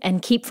mitigate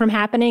and keep from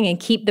happening and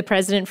keep the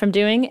president from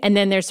doing. And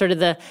then there's sort of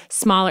the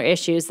smaller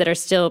issues that are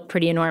still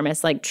pretty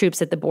enormous, like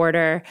troops at the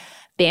border,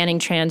 banning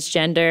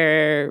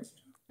transgender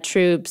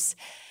troops,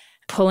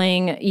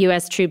 pulling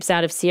U.S. troops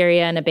out of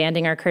Syria and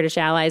abandoning our Kurdish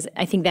allies.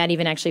 I think that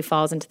even actually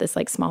falls into this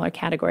smaller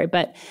category.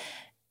 But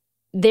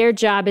their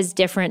job is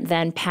different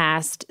than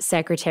past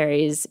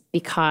secretaries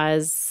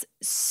because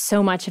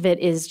so much of it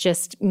is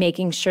just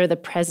making sure the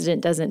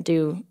president doesn't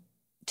do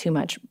too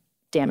much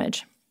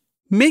damage.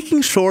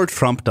 Making sure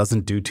Trump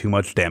doesn't do too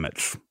much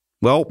damage.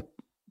 Well,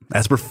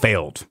 Esper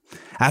failed.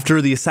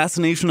 After the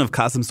assassination of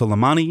Qasem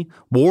Soleimani,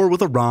 war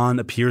with Iran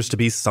appears to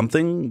be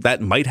something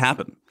that might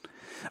happen.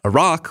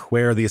 Iraq,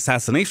 where the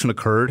assassination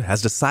occurred,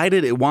 has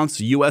decided it wants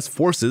U.S.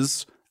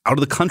 forces out of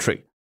the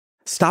country.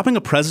 Stopping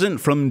a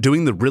president from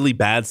doing the really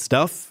bad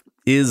stuff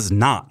is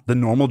not the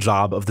normal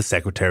job of the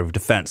Secretary of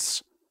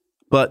Defense.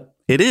 But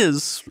it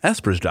is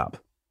Esper's job.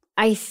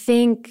 I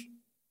think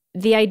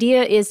the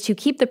idea is to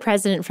keep the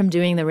president from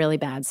doing the really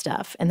bad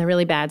stuff. And the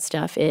really bad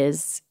stuff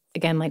is,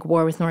 again,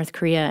 war with North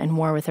Korea and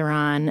war with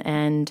Iran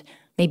and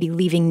maybe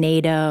leaving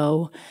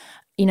NATO,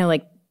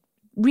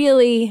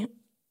 really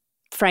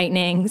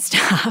frightening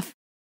stuff.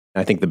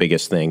 I think the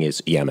biggest thing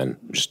is Yemen,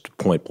 just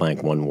point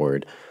blank, one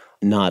word.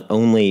 Not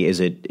only is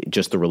it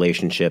just the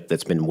relationship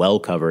that's been well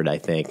covered, I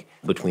think,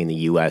 between the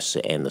U.S.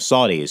 and the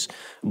Saudis,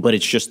 but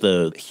it's just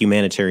the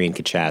humanitarian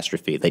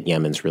catastrophe that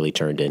Yemen's really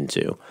turned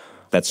into.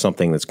 That's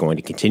something that's going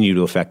to continue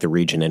to affect the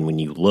region. And when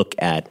you look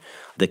at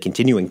the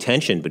continuing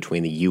tension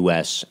between the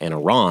U.S. and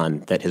Iran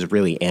that has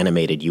really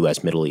animated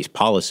U.S. Middle East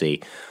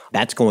policy,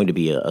 that's going to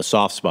be a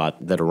soft spot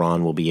that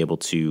Iran will be able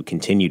to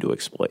continue to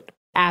exploit.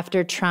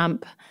 After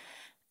Trump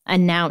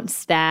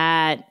announced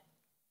that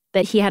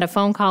he had a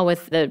phone call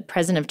with the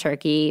president of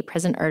Turkey,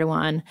 President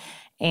Erdogan,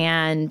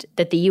 and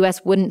that the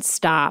U.S. wouldn't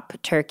stop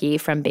Turkey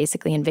from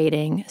basically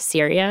invading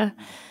Syria,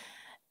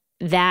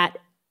 that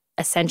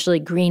essentially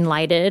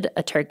green-lighted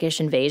a Turkish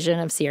invasion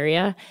of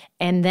Syria.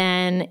 And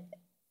then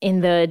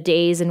in the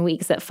days and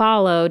weeks that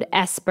followed,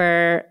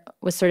 Esper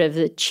was sort of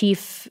the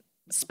chief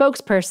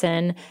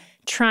spokesperson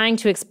trying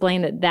to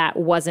explain that that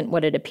wasn't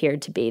what it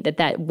appeared to be,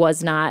 that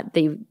was not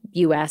the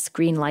U.S.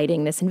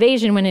 green-lighting this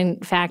invasion, when in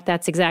fact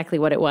that's exactly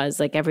what it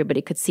was.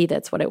 Everybody could see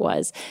that's what it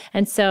was.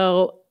 And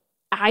so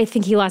I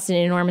think he lost an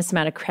enormous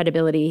amount of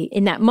credibility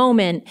in that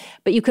moment,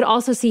 but you could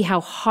also see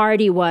how hard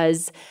he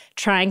was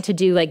trying to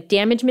do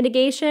damage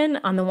mitigation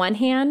on the one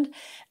hand,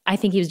 I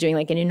think he was doing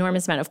like an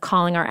enormous amount of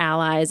calling our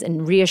allies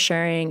and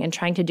reassuring and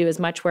trying to do as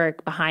much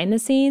work behind the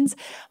scenes,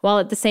 while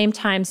at the same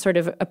time sort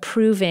of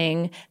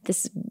approving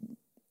this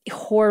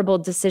horrible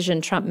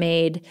decision Trump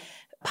made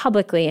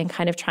publicly and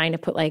kind of trying to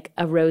put like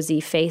a rosy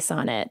face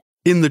on it.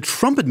 In the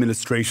Trump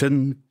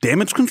administration,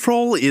 damage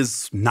control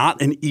is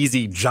not an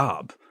easy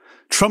job.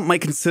 Trump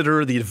might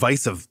consider the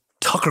advice of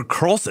Tucker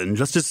Carlson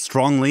just as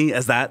strongly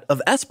as that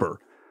of Esper.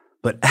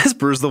 But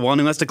Esper's the one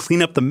who has to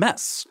clean up the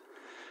mess.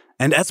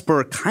 And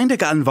Esper kind of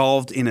got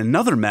involved in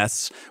another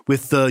mess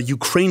with the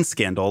Ukraine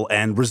scandal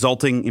and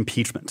resulting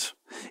impeachment.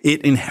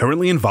 It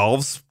inherently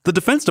involves the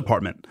Defense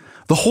Department.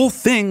 The whole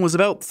thing was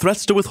about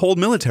threats to withhold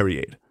military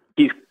aid.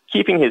 He's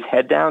keeping his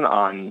head down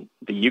on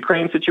the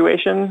Ukraine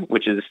situation,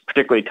 which is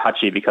particularly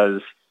touchy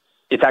because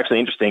it's actually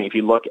interesting. If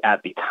you look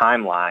at the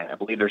timeline, I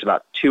believe there's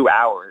about 2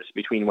 hours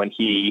between when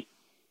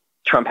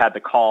Trump had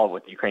the call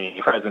with the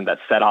Ukrainian president that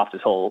set off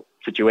this whole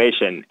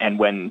situation and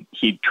when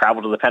he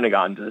traveled to the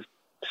Pentagon to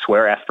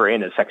swear Esper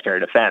in as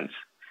Secretary of Defense.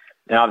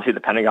 And obviously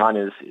the Pentagon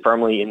is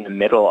firmly in the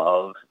middle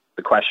of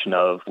the question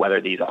of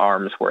whether these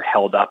arms were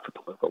held up for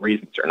political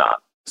reasons or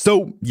not.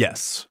 So,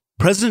 yes,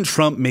 President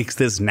Trump makes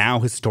this now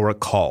historic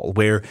call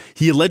where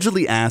he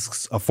allegedly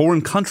asks a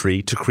foreign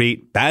country to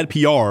create bad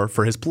PR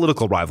for his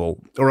political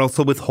rival or else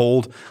he'll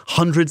withhold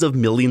hundreds of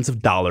millions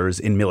of dollars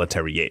in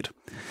military aid.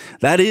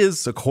 That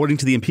is, according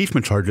to the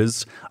impeachment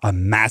charges, a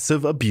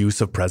massive abuse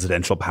of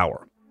presidential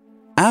power.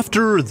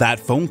 After that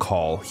phone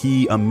call,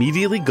 he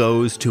immediately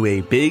goes to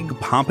a big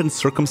pomp and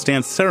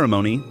circumstance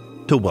ceremony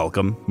to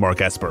welcome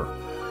Mark Esper.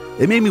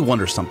 It made me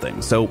wonder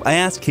something, so I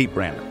asked Kate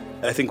Brannon.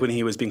 I think when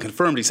he was being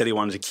confirmed, he said he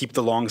wanted to keep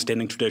the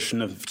long-standing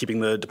tradition of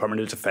keeping the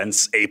Department of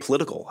Defense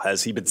apolitical.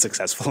 Has he been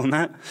successful in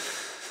that?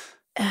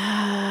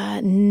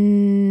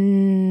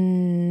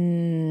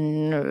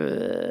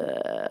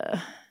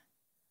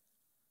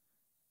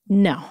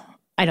 No,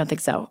 I don't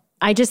think so.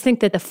 I just think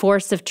that the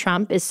force of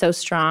Trump is so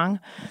strong.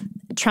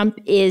 Trump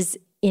is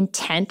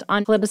intent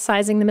on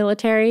politicizing the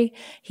military.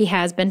 He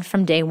has been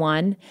from day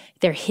one.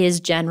 They're his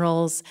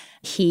generals.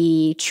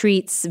 He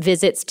treats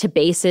visits to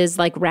bases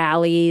like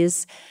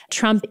rallies.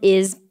 Trump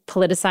is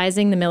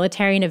politicizing the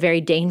military in a very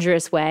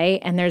dangerous way,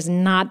 and there's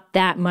not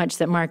that much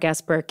that Mark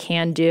Esper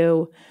can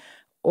do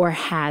or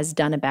has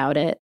done about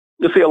it.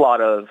 You'll see a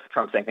lot of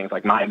Trump saying things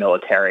like, my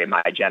military,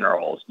 my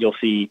generals. You'll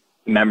see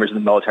members of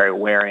the military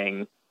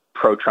wearing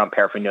pro-Trump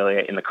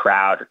paraphernalia in the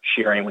crowd,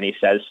 cheering when he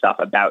says stuff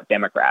about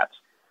Democrats.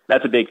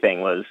 That's a big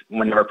thing, was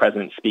whenever a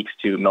president speaks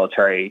to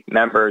military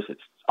members,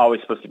 it's always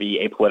supposed to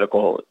be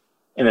apolitical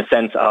in the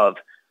sense of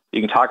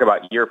you can talk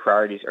about your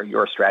priorities or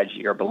your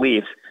strategy or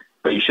beliefs,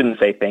 but you shouldn't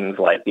say things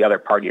like the other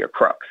party are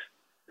crooks.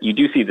 You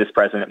do see this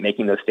president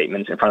making those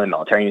statements in front of the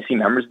military, and you see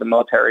members of the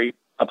military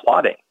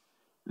applauding.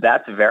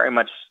 That's very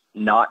much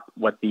not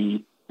what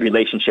the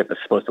relationship is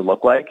supposed to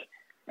look like.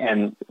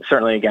 And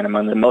certainly, again,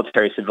 among the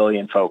military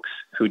civilian folks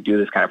who do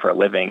this kind of for a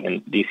living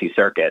in the D.C.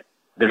 circuit,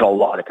 there's a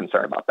lot of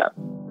concern about that.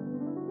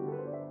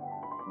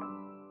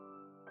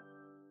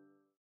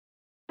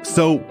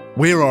 So,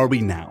 where are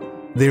we now?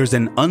 There's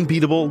an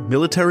unbeatable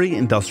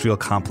military-industrial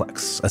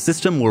complex, a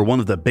system where one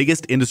of the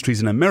biggest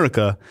industries in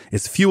America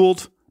is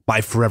fueled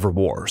by forever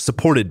war,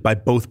 supported by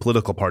both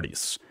political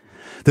parties.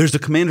 There's a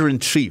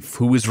commander-in-chief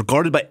who is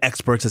regarded by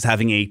experts as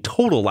having a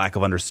total lack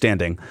of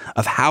understanding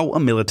of how a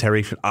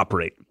military should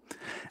operate.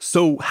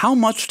 So how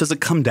much does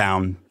it come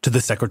down to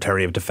the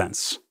Secretary of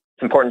Defense?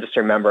 It's important just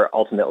to remember,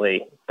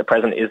 ultimately, the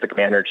president is the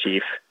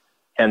commander-in-chief,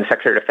 and the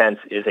Secretary of Defense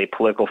is a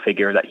political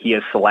figure that he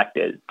has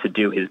selected to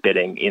do his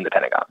bidding in the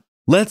Pentagon.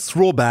 Let's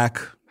roll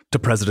back to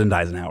President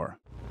Eisenhower.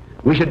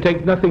 We should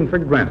take nothing for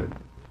granted.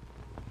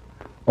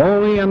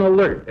 Only an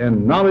alert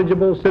and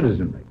knowledgeable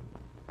citizenry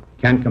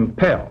can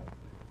compel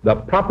the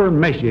proper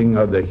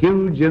meshing of the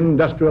huge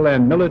industrial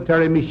and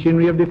military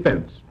machinery of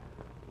defense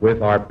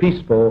with our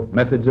peaceful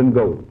methods and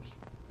goals,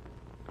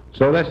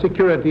 so that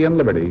security and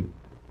liberty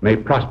may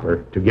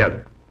prosper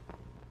together.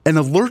 An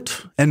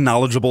alert and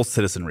knowledgeable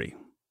citizenry.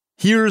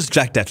 Here's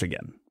Jack Detch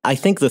again. I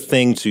think the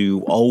thing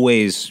to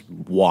always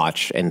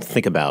watch and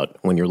think about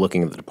when you're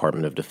looking at the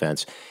Department of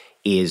Defense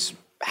is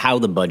how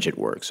the budget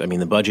works. I mean,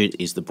 the budget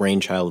is the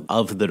brainchild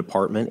of the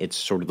department. It's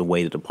sort of the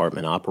way the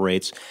department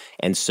operates.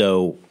 And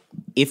so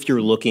if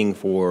you're looking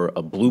for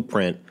a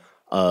blueprint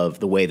of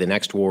the way the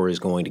next war is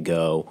going to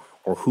go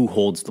or who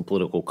holds the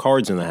political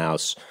cards in the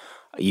House,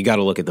 you got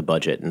to look at the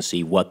budget and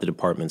see what the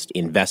department's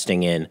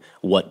investing in,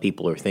 what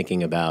people are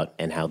thinking about,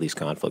 and how these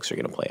conflicts are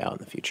going to play out in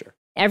the future.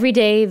 Every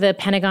day, the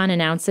Pentagon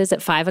announces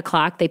at 5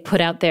 o'clock, they put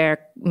out their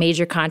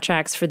major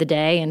contracts for the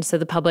day. And so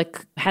the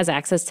public has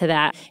access to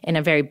that in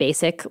a very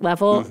basic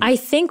level. I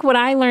think what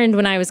I learned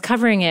when I was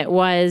covering it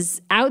was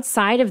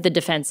outside of the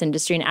defense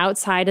industry and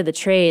outside of the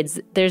trades,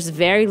 there's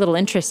very little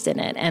interest in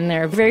it. And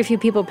there are very few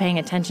people paying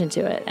attention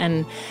to it.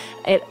 And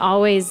it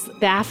always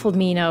baffled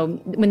me,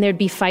 when there'd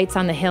be fights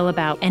on the Hill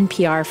about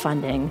NPR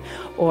funding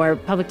or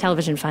public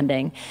television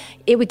funding,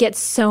 it would get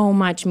so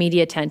much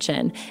media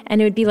attention.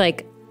 And it would be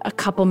like a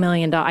couple $1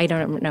 million. I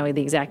don't know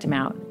the exact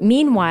amount.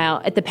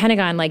 Meanwhile, at the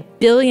Pentagon, like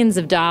billions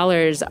of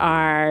dollars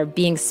are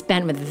being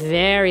spent with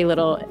very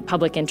little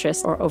public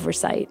interest or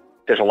oversight.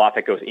 There's a lot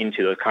that goes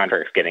into those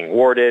contracts getting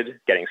awarded,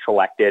 getting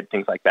selected,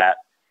 things like that.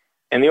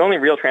 And the only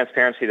real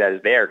transparency that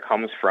is there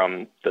comes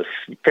from the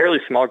fairly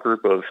small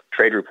group of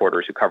trade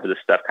reporters who cover this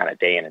stuff kind of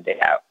day in and day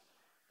out.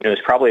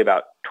 There's probably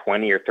about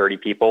 20 or 30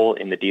 people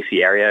in the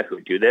D.C. area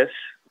who do this,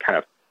 kind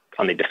of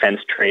on the defense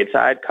trade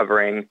side,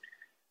 covering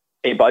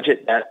a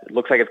budget that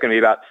looks like it's going to be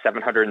about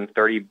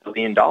 $730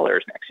 billion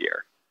next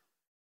year.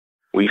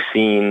 We've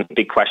seen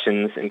big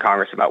questions in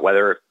Congress about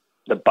whether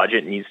the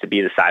budget needs to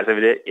be the size of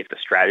it, if the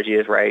strategy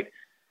is right.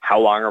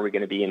 How long are we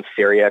going to be in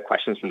Syria?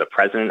 Questions from the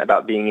president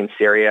about being in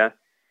Syria,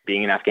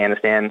 being in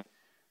Afghanistan.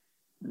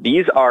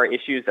 These are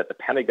issues that the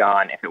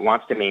Pentagon, if it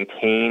wants to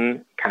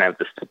maintain kind of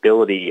the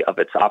stability of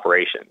its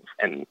operations,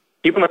 and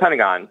people in the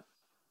Pentagon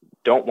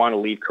don't want to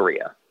leave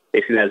Korea.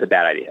 They see that as a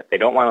bad idea. They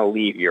don't want to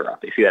leave Europe.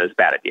 They see that as a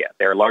bad idea.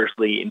 They're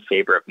largely in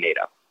favor of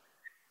NATO.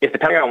 If the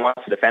Pentagon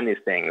wants to defend these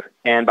things,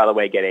 and by the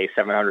way, get a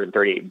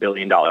 $738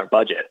 billion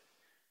budget,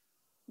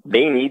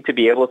 they need to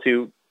be able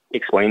to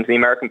explain to the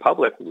American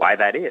public why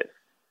that is.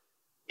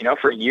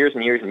 For years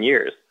and years and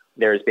years,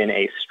 there's been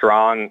a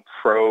strong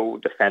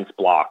pro-defense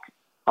bloc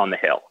on the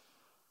Hill.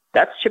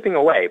 That's chipping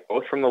away,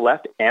 both from the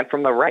left and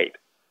from the right.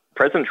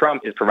 President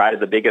Trump has provided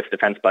the biggest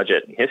defense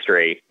budget in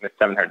history, with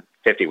 $750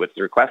 was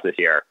the request this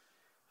year.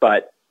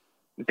 But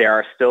there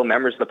are still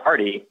members of the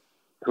party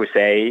who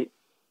say,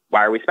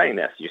 why are we spending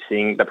this? You're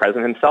seeing the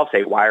president himself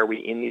say, why are we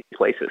in these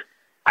places?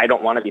 I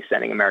don't want to be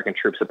sending American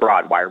troops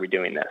abroad. Why are we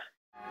doing this?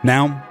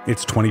 Now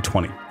it's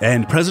 2020,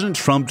 and President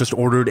Trump just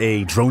ordered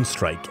a drone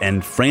strike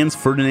and Franz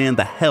Ferdinand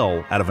the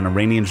hell out of an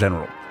Iranian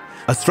general.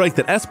 A strike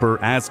that Esper,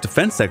 as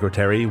defense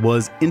secretary,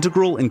 was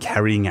integral in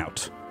carrying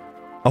out.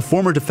 A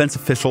former defense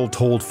official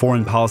told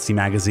Foreign Policy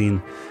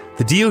magazine,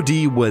 the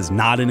DoD was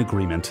not in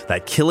agreement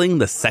that killing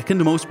the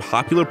second most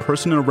popular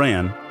person in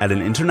Iran at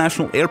an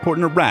international airport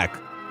in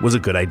Iraq was a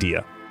good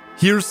idea.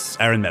 Here's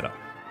Aaron Mehta.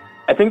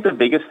 I think the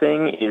biggest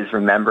thing is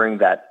remembering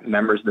that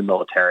members of the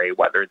military,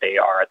 whether they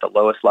are at the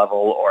lowest level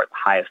or at the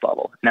highest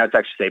level, now it's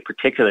actually say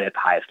particularly at the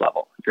highest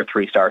level, if you're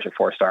 3 stars or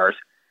 4 stars,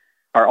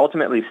 are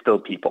ultimately still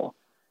people.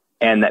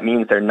 And that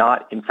means they're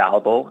not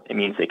infallible. It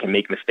means they can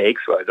make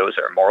mistakes, whether those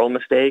are moral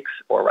mistakes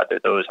or whether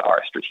those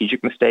are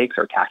strategic mistakes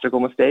or tactical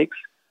mistakes,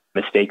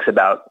 mistakes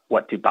about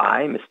what to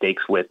buy,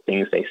 mistakes with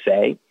things they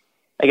say.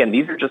 Again,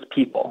 these are just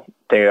people.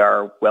 They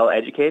are well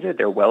educated.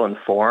 They're well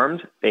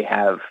informed. They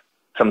have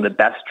some of the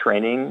best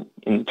training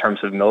in terms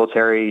of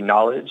military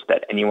knowledge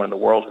that anyone in the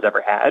world has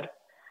ever had.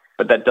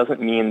 But that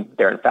doesn't mean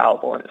they're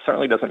infallible. And it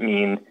certainly doesn't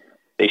mean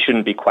they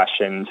shouldn't be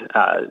questioned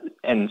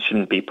and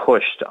shouldn't be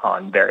pushed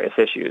on various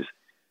issues.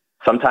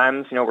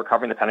 Sometimes, we're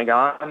covering the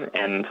Pentagon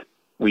and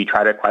we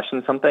try to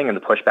question something and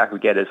the pushback we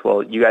get is,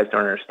 well, you guys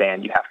don't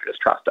understand. You have to just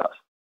trust us.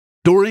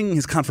 During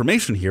his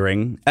confirmation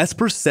hearing,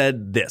 Esper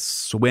said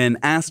this when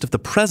asked if the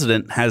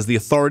president has the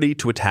authority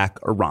to attack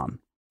Iran.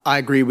 I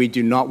agree. We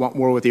do not want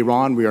war with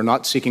Iran. We are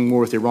not seeking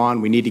war with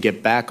Iran. We need to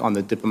get back on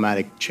the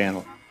diplomatic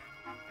channel.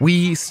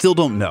 We still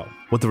don't know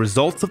what the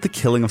results of the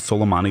killing of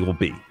Soleimani will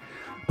be.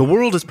 The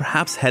world is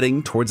perhaps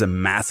heading towards a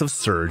massive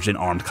surge in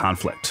armed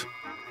conflict.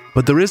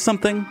 But there is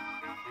something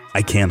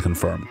I can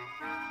confirm.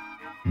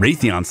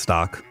 Raytheon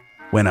stock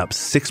went up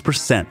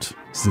 6%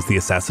 since the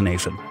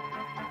assassination.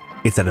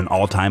 It's at an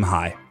all-time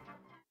high.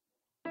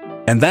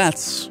 And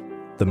that's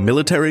the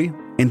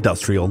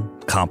military-industrial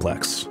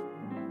complex.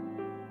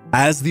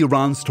 As the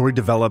Iran story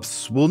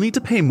develops, we'll need to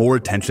pay more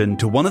attention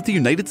to one of the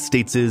United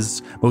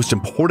States' most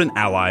important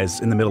allies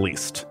in the Middle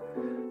East,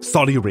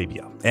 Saudi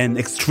Arabia, an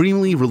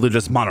extremely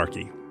religious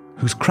monarchy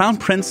whose crown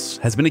prince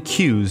has been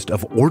accused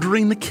of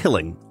ordering the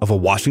killing of a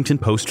Washington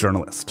Post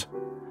journalist.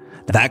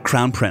 That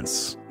crown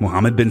prince,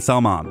 Mohammed bin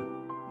Salman,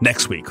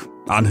 next week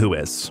on Who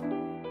Is.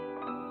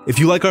 If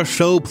you like our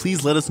show,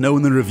 please let us know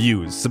in the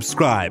reviews,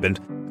 subscribe, and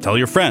tell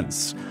your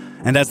friends.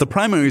 And as the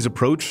primaries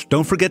approach,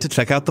 don't forget to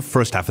check out the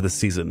first half of the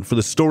season for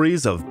the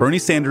stories of Bernie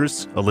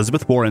Sanders,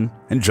 Elizabeth Warren,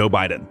 and Joe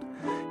Biden.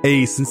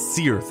 A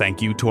sincere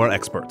thank you to our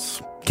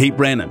experts, Kate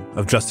Brannon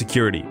of Just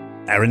Security,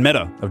 Aaron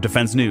Mehta of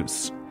Defense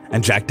News,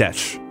 and Jack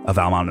Detsch of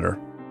Al Monitor.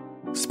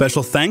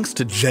 Special thanks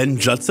to Jen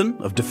Judson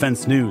of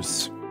Defense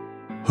News.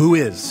 Who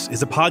Is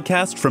a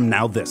podcast from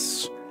Now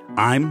This.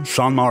 I'm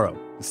Sean Morrow,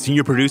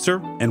 senior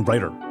producer and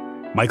writer.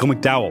 Michael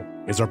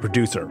McDowell is our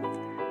producer.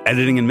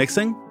 Editing and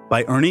mixing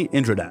by Ernie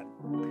Indradat.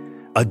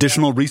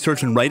 Additional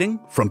research and writing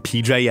from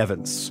PJ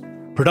Evans.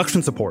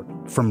 Production support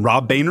from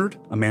Rob Baynard,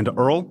 Amanda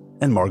Earle,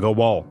 and Margot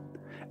Wall.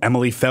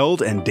 Emily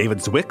Feld and David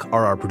Zwick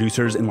are our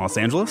producers in Los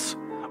Angeles.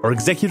 Our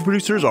executive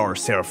producers are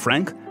Sarah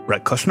Frank,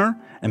 Brett Kushner,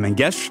 and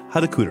Mangesh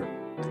Hadikudur.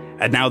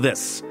 And Now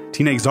This,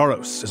 Tina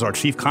Exaros is our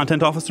chief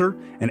content officer,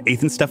 and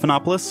Ethan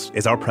Stephanopoulos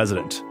is our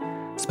president.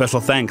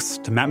 Special thanks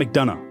to Matt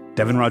McDonough,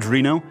 Devin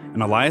Rodrino,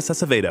 and Elias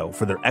Acevedo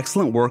for their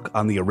excellent work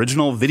on the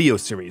original video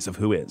series of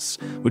Who Is,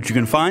 which you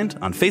can find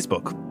on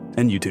Facebook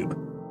and YouTube.